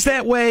weren't raised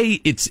that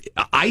way.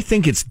 I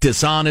think it's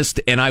dishonest,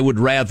 and I would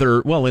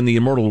rather, in the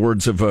immortal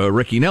words of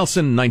Ricky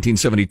Nelson,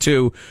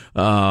 1972,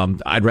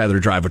 I'd rather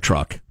drive a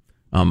truck.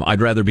 I'd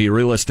rather be a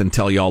realist and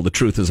tell you all the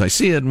truth as I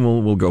see it, and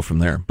we'll go from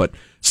there. But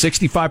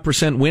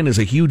 65% win is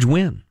a huge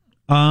win.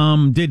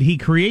 Did he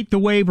create the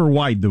wave or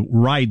ride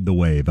the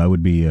wave? I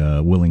would be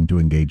willing to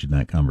engage in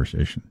that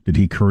conversation. Did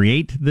he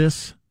create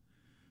this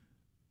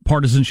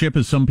partisanship,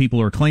 as some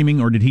people are claiming,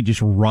 or did he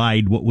just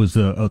ride what was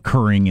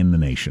occurring in the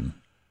nation?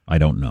 I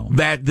don't know.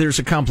 That there's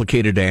a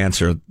complicated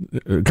answer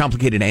to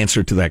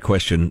that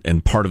question,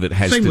 and part of it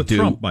has Same to with do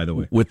Trump, by the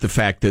way, with the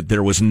fact that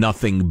there was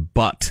nothing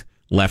but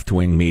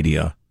left-wing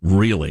media,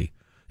 really,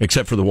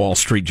 except for the Wall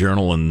Street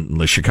Journal and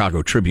the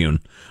Chicago Tribune,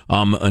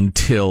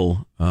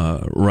 until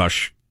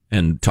Rush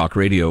and talk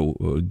radio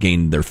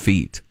gained their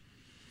feet.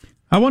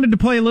 I wanted to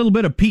play a little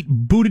bit of Pete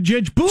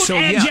Buttigieg.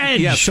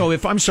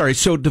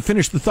 So to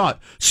finish the thought,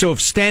 so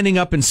if standing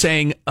up and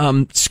saying,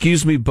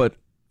 excuse me, but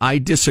I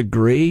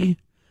disagree,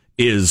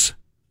 is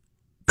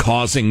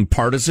causing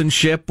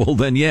partisanship, well,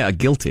 then, yeah,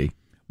 guilty.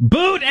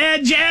 Boot,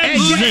 edge,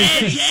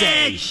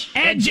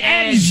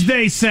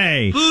 they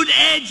say. Boot,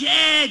 edge.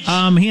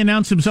 He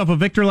announced himself a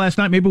victor last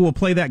night. Maybe we'll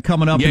play that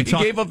coming up. Yeah, he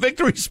gave a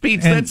victory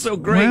speech. That's so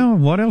great. Well,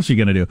 what else are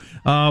you going to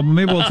do?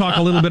 Maybe we'll talk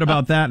a little bit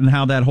about that and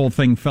how that whole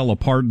thing fell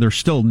apart. There's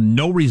still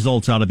no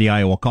results out of the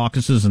Iowa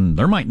caucuses, and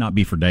there might not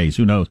be for days.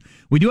 Who knows?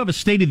 We do have a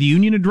State of the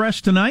Union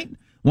address tonight.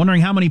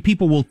 Wondering how many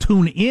people will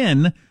tune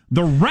in.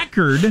 The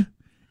record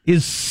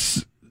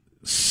is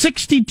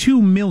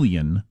 62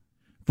 million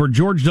for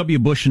George W.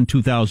 Bush in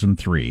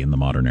 2003 in the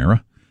modern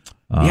era.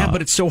 Yeah,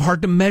 but it's so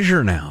hard to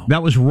measure now.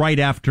 That was right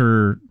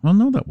after... Well,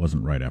 no, that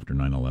wasn't right after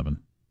 9/11.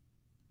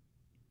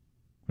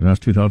 That was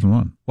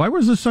 2001. Why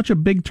was this such a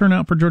big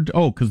turnout for George?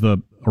 Oh, because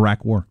the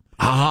Iraq War.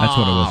 That's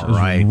what it was. It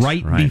was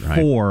right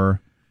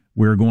before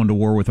we were going to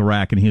war with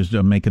Iraq, and he was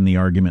making the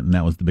argument, and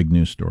that was the big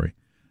news story.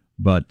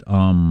 But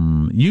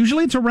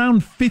usually it's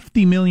around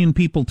 50 million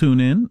people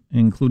tune in,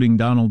 including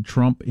Donald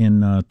Trump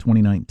in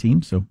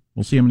 2019. So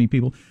we'll see how many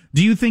people.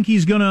 Do you think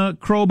he's going to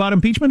crow about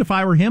impeachment? If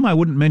I were him, I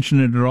wouldn't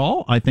mention it at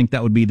all. I think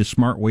that would be the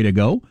smart way to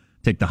go.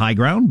 Take the high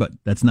ground, but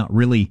that's not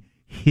really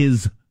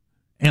his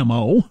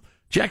MO.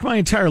 Jack, my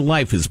entire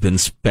life has been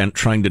spent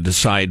trying to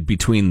decide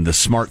between the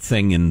smart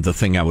thing and the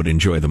thing I would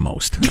enjoy the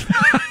most.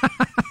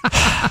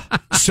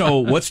 So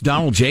what's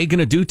Donald J. going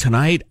to do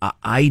tonight?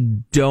 I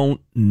don't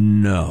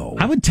know.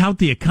 I would tout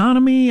the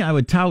economy. I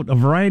would tout a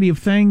variety of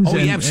things. Oh,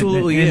 he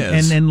absolutely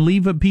is. And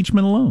leave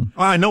impeachment alone.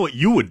 I know what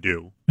you would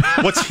do.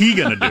 What's he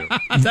going to do?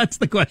 That's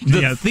the question.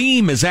 The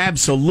theme is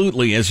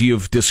absolutely, as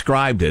you've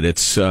described it,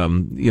 it's,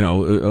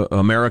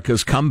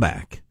 America's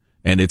comeback.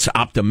 And it's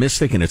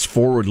optimistic and it's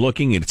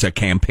forward-looking. It's a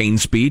campaign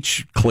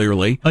speech,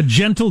 clearly. A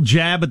gentle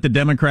jab at the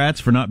Democrats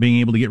for not being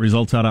able to get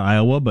results out of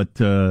Iowa, but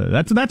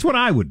that's what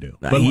I would do.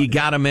 But you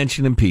got to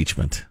mention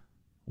impeachment.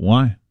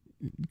 Why?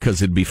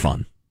 Because it'd be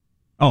fun.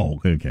 Oh,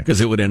 okay.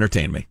 Because it would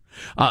entertain me.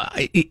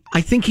 I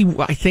think he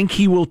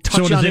will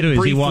touch on it briefly.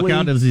 Does he walk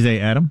out? Does he say,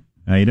 "Adam,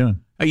 how you doing?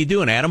 How you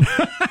doing, Adam?"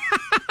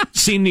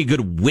 Seen any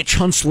good witch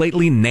hunts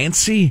lately,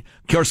 Nancy?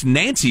 Of course,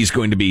 Nancy's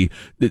going to be,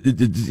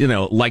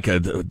 like a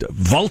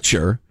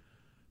vulture.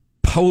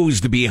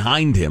 Posed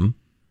behind him,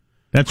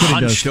 that's what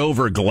hunched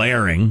over,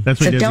 glaring.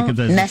 That's what he does.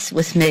 Don't mess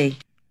with me.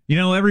 You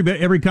know, every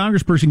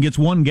congressperson gets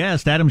one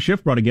guest. Adam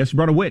Schiff brought a guest. He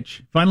brought a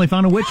witch. Finally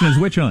found a witch in his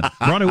witch hunt.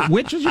 Brought a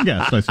witch as your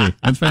guest. I see.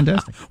 That's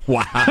fantastic.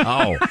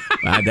 Wow.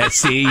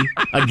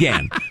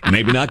 Again,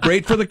 maybe not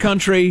great for the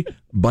country,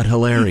 but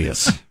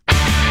hilarious.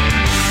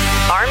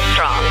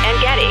 Armstrong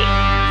and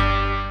Getty.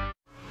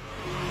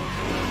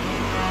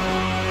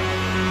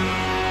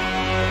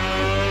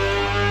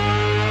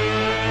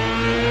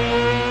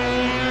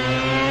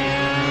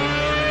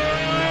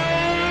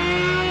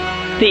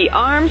 The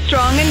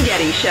Armstrong and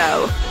Getty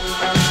Show.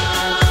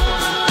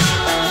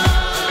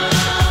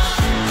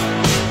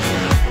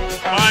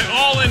 By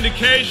all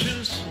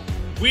indications,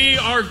 we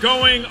are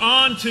going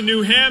on to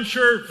New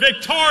Hampshire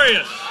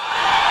victorious.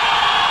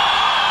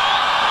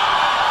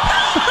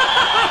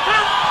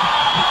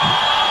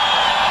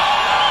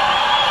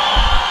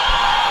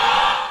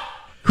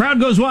 Crowd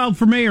goes wild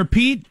for Mayor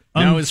Pete.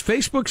 Now, is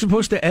Facebook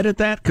supposed to edit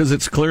that because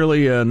it's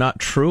clearly not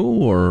true,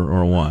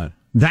 or what?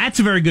 That's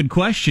a very good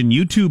question.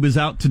 YouTube is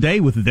out today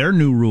with their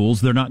new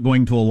rules. They're not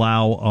going to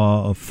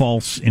allow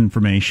false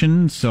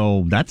information,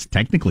 so that's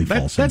technically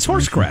false. That's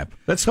horse crap.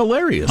 That's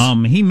hilarious.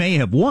 He may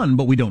have won,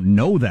 but we don't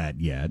know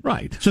that yet.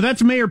 Right. So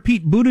that's Mayor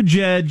Pete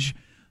Buttigieg.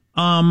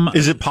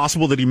 Is it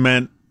possible that he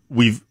meant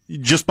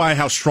just by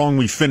how strong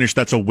we finished,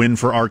 that's a win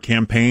for our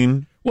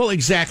campaign? Well,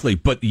 exactly,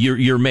 but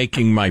you're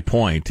making my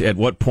point. At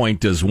what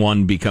point does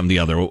one become the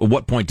other? At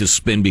what point does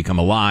spin become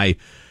a lie?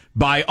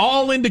 By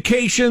all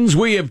indications,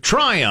 we have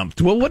triumphed.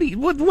 Well,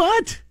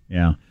 what?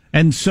 Yeah.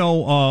 And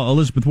so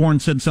Elizabeth Warren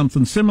said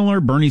something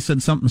similar. Bernie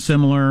said something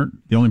similar.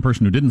 The only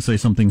person who didn't say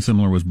something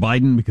similar was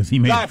Biden because he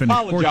made I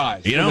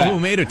apologize. You know who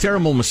made a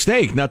terrible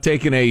mistake, not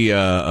taking a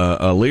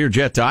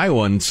Learjet to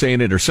Iowa and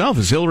saying it herself,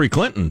 is Hillary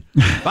Clinton.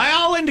 By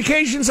all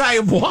indications, I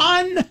have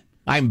won.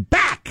 I'm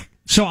back.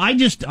 So I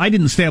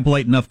didn't stay up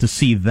late enough to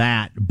see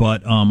that,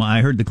 but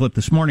I heard the clip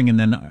this morning, and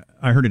then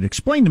I heard it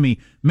explained to me.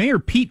 Mayor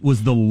Pete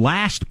was the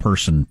last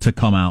person to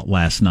come out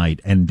last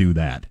night and do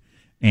that,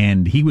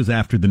 and he was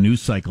after the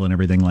news cycle and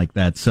everything like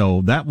that.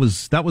 So that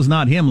was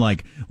not him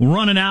like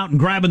running out and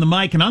grabbing the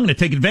mic and I'm going to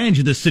take advantage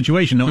of this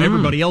situation. No,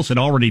 everybody else had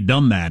already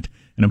done that.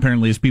 And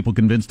apparently, as people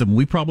convinced him,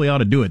 we probably ought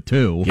to do it,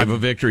 too. Give a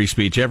victory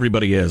speech.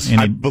 Everybody is.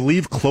 I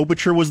believe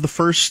Klobuchar was the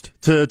first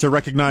to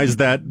recognize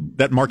that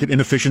market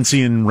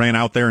inefficiency and ran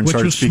out there and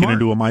started speaking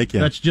into a mic. Yeah.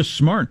 That's just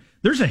smart.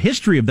 There's a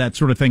history of that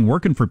sort of thing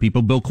working for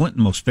people. Bill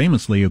Clinton, most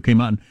famously, who came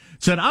out and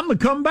said, "I'm the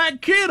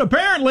comeback kid,"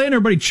 apparently, and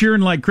everybody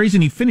cheering like crazy.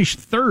 And he finished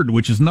third,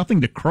 which is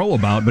nothing to crow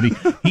about. But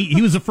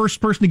he was the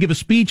first person to give a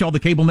speech. All the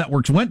cable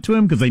networks went to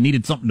him because they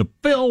needed something to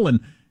fill,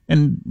 and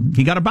and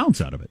he got a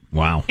bounce out of it.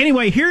 Wow.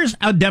 Anyway, here's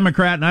a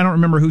Democrat, and I don't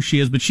remember who she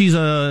is, but she's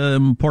an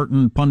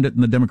important pundit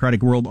in the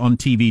Democratic world on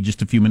TV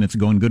just a few minutes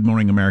ago in Good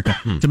Morning America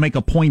to make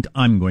a point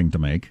I'm going to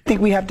make. I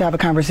think we have to have a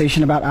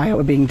conversation about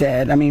Iowa being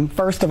dead. I mean,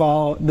 first of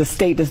all, the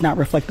state does not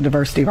reflect the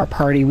diversity of our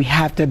party. We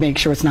have to make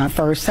sure it's not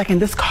first. Second,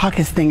 this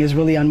caucus thing is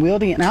really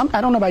unwieldy, and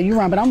I don't know about you,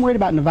 Ron, but I'm worried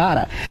about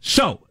Nevada.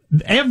 So,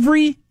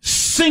 every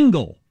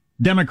single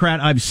Democrat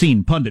I've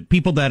seen, pundit,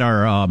 people that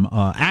are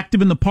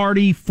active in the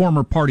party,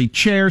 former party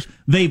chairs,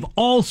 they've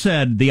all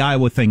said the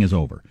Iowa thing is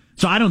over.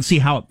 So I don't see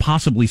how it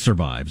possibly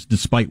survives,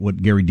 despite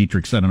what Gary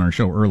Dietrich said on our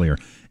show earlier.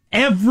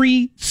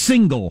 Every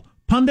single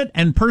pundit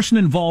and person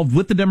involved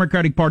with the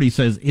Democratic Party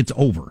says it's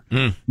over.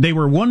 They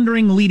were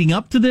wondering leading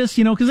up to this,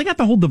 because they got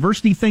the whole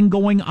diversity thing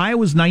going.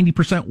 Iowa's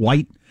 90%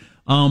 white.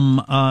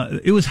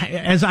 It was,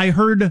 as I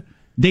heard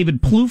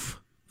David Plouffe,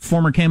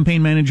 former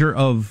campaign manager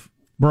of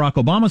Barack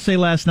Obama, say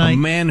last night. A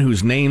man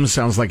whose name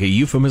sounds like a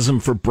euphemism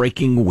for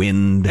breaking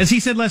wind. As he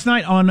said last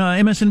night on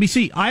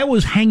MSNBC,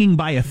 Iowa's hanging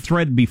by a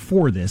thread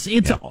before this.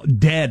 It's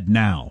dead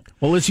now.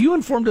 Well, as you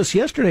informed us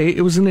yesterday,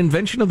 it was an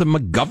invention of the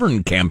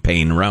McGovern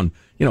campaign around,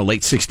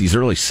 late 60s,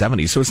 early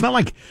 70s. So it's not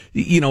like,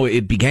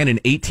 it began in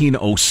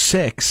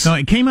 1806. No,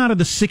 it came out of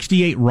the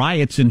 68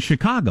 riots in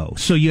Chicago.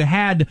 So you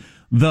had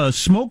the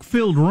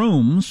smoke-filled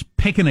rooms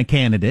picking a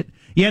candidate.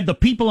 You had the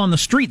people on the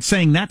street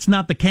saying that's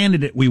not the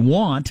candidate we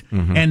want,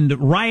 and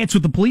riots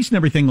with the police and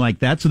everything like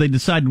that. So they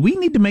decided we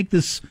need to make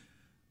this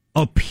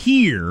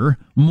appear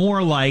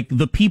more like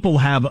the people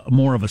have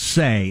more of a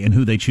say in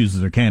who they choose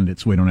as their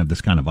candidates, so we don't have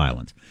this kind of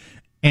violence.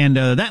 And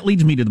that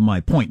leads me to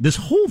my point. This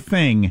whole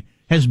thing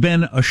has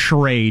been a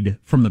charade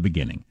from the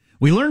beginning.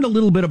 We learned a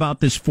little bit about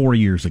this 4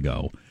 years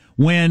ago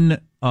when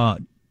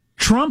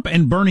Trump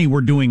and Bernie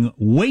were doing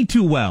way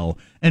too well,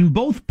 and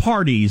both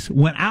parties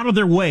went out of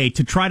their way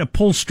to try to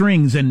pull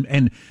strings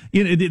and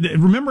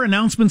remember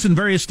announcements in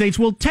various states.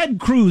 Well, Ted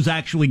Cruz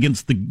actually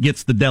gets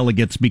the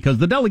delegates because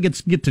the delegates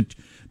get to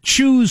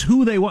choose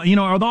who they want.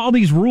 All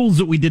these rules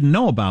that we didn't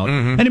know about,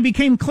 and it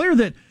became clear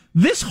that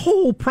this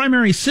whole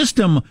primary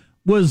system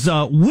was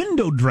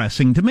window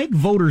dressing to make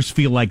voters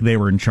feel like they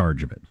were in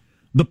charge of it.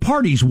 The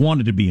parties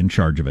wanted to be in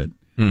charge of it.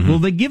 Well,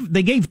 they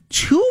gave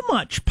too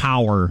much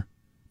power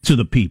to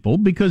the people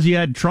because you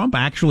had Trump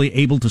actually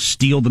able to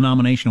steal the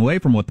nomination away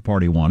from what the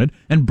party wanted,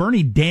 and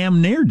Bernie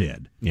damn near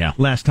did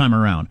last time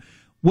around.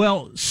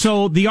 Well,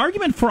 so the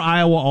argument for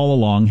Iowa all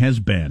along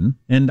has been,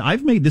 and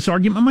I've made this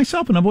argument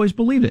myself and I've always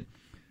believed it,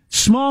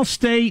 small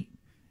state,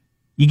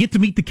 you get to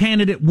meet the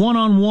candidate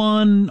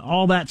one-on-one,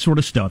 all that sort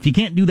of stuff. You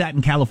can't do that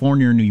in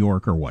California or New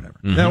York or whatever.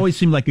 That always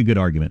seemed like a good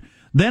argument.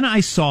 Then I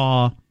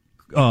saw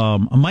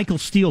Michael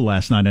Steele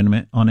last night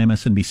on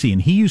MSNBC,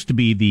 and he used to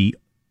be the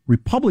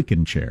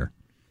Republican chair.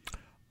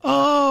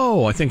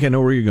 Oh, I think I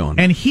know where you're going.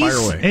 And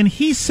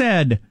he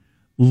said,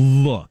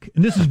 look,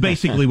 and this is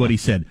basically what he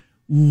said,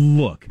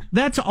 look,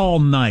 that's all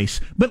nice,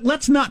 but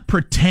let's not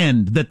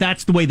pretend that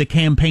that's the way the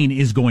campaign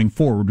is going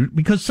forward,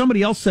 because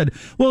somebody else said,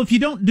 well, if you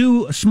don't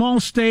do a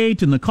small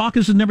state and the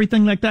caucus and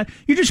everything like that,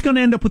 you're just going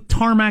to end up with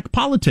tarmac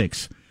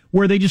politics,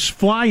 where they just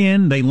fly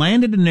in, they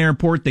land at an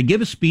airport, they give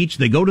a speech,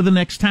 they go to the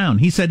next town.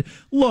 He said,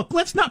 look,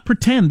 let's not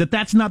pretend that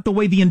that's not the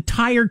way the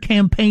entire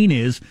campaign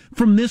is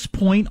from this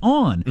point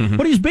on.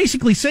 What he's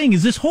basically saying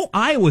is this whole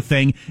Iowa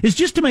thing is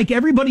just to make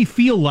everybody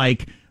feel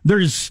like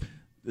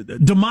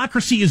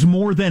democracy is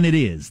more than it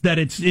is. That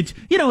it's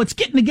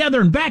getting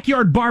together in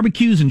backyard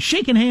barbecues and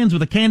shaking hands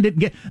with a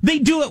candidate. They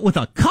do it with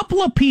a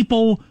couple of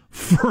people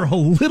for a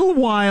little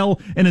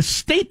while in a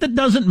state that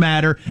doesn't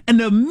matter,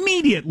 and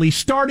immediately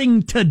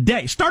starting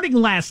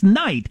last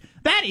night,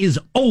 that is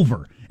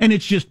over. And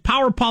it's just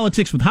power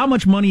politics with how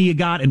much money you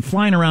got and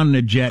flying around in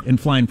a jet and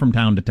flying from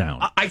town to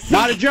town.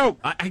 Not a joke.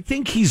 I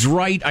think he's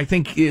right. I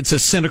think it's a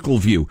cynical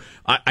view.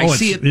 I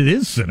see it. It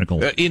is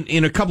cynical.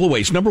 In a couple of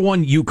ways. Number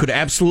one, you could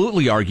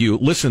absolutely argue,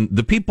 listen,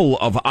 the people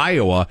of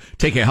Iowa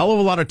take a hell of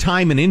a lot of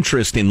time and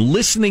interest in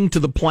listening to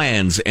the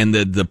plans and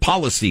the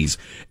policies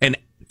and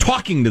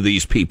talking to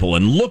these people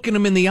and looking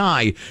them in the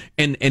eye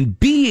and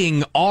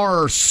being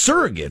our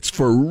surrogates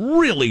for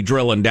really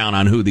drilling down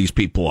on who these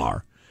people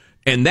are.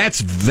 And that's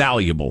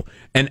valuable.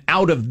 And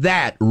out of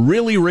that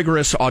really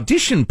rigorous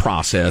audition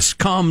process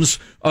comes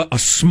a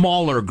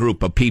smaller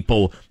group of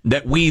people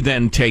that we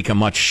then take a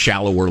much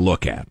shallower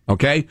look at.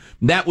 Okay?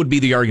 That would be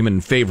the argument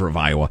in favor of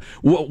Iowa.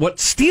 What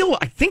Steele,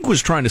 I think,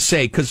 was trying to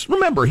say, because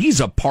remember, he's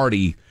a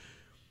party,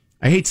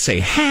 I hate to say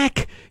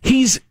hack,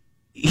 he's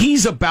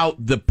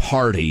about the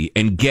party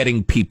and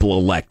getting people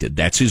elected.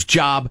 That's his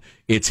job.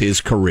 It's his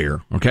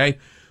career. Okay?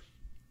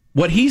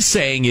 What he's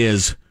saying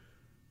is,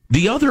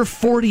 the other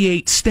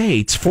 48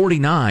 states,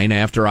 49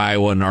 after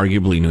Iowa and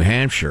arguably New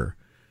Hampshire,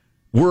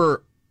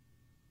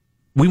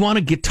 we want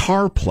a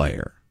guitar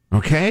player,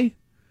 okay?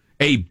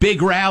 A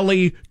big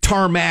rally,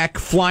 tarmac,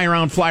 fly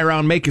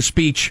around, make a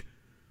speech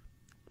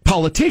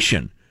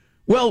politician.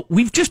 Well,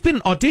 we've just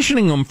been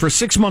auditioning them for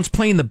 6 months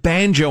playing the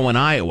banjo in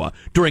Iowa,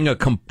 doing a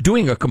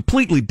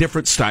completely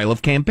different style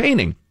of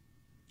campaigning.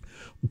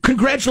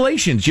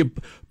 Congratulations. You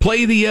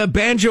play the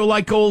banjo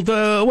like old,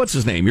 what's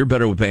his name? You're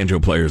better with banjo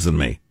players than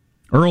me.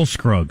 Earl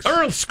Scruggs.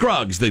 Earl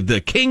Scruggs,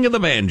 the king of the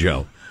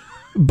banjo.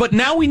 But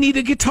now we need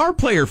a guitar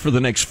player for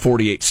the next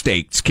 48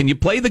 states. Can you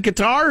play the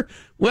guitar?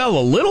 Well,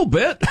 a little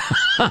bit.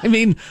 I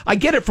mean, I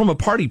get it from a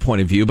party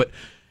point of view, but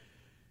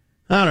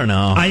I don't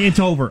know. It's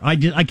over. I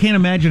can't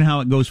imagine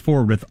how it goes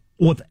forward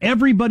with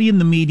everybody in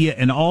the media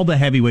and all the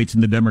heavyweights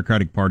in the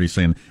Democratic Party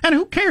saying, and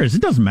who cares?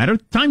 It doesn't matter.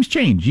 Times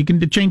change. You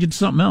can change it to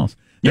something else.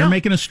 They're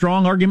making a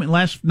strong argument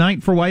last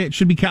night for why it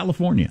should be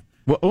California.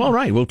 Well, all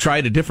right. We'll try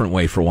it a different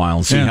way for a while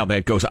and see how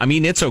that goes. I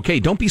mean, it's okay.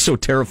 Don't be so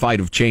terrified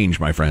of change,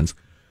 my friends.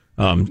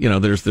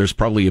 There's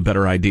probably a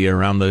better idea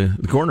around the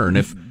corner. And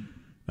if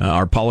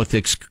our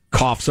politics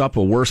coughs up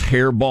a worse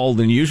hairball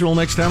than usual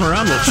next time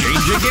around, we'll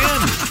change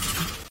again.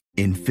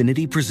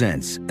 Infiniti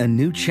presents a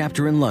new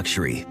chapter in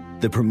luxury,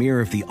 the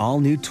premiere of the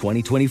all-new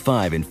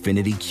 2025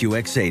 Infiniti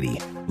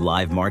QX80,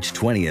 live March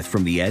 20th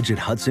from the Edge at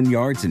Hudson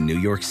Yards in New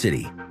York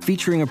City,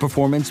 featuring a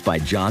performance by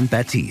John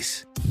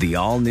Batiste. The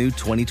all-new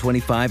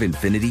 2025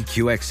 Infiniti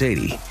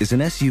QX80 is an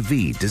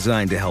SUV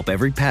designed to help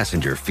every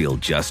passenger feel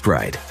just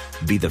right.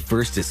 Be the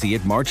first to see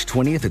it March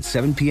 20th at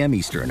 7 p.m.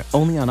 Eastern,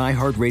 only on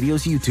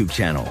iHeartRadio's YouTube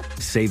channel.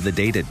 Save the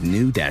date at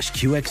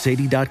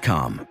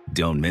new-QX80.com.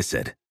 Don't miss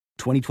it.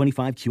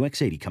 2025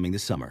 QX80 coming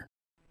this summer.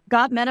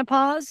 Got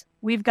menopause?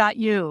 We've got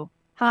you.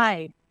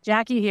 Hi,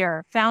 Jackie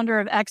here, founder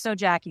of Exo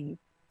Jackie.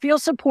 Feel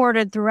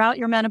supported throughout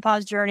your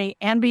menopause journey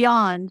and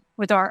beyond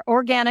with our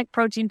organic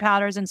protein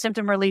powders and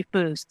symptom relief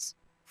boosts.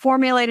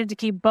 Formulated to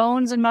keep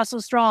bones and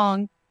muscles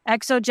strong,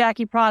 Exo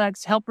Jackie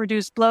products help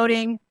reduce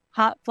bloating,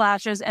 hot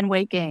flashes, and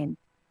weight gain.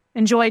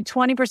 Enjoy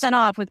 20%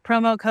 off with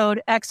promo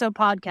code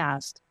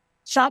EXOPODCAST.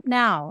 Shop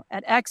now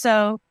at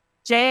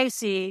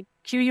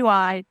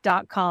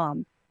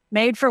exojacqui.com.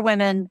 Made for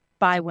women,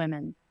 by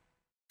women.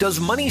 Does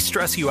money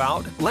stress you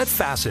out? Let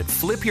Facet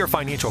flip your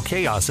financial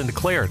chaos into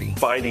clarity.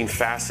 Finding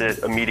Facet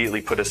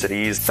immediately put us at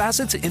ease.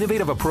 Facet's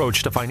innovative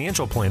approach to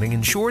financial planning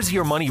ensures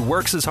your money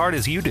works as hard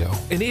as you do,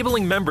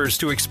 enabling members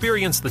to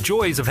experience the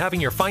joys of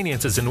having your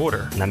finances in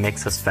order. And that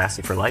makes us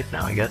Facet for life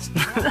now, I guess.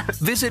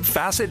 Visit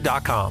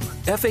Facet.com,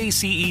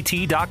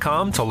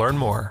 FACET.com to learn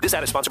more. This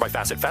ad is sponsored by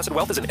Facet. Facet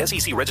Wealth is an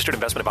SEC registered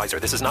investment advisor.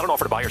 This is not an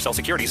offer to buy or sell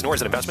securities, nor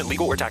is it investment,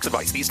 legal, or tax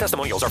advice. These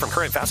testimonials are from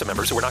current Facet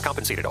members who are not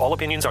compensated. All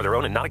opinions are their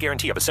own and not a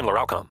guarantee of a similar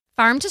outcome.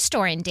 Farm to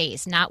store in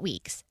days, not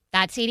weeks.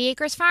 That's 80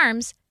 Acres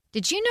Farms.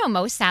 Did you know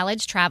most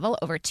salads travel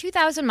over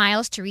 2,000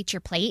 miles to reach your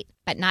plate?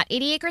 But not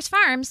 80 Acres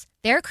Farms.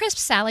 Their crisp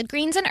salad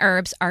greens and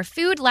herbs are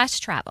food less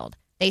traveled.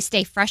 They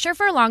stay fresher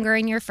for longer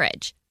in your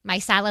fridge. My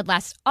salad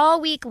lasts all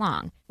week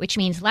long, which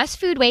means less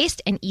food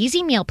waste and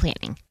easy meal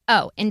planning.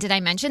 Oh, and did I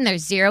mention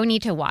there's zero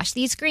need to wash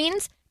these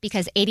greens?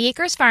 Because 80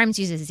 Acres Farms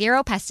uses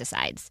zero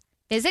pesticides.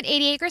 Visit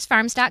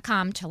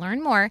 80acresfarms.com to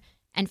learn more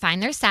and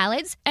find their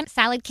salads and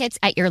salad kits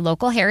at your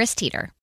local Harris Teeter.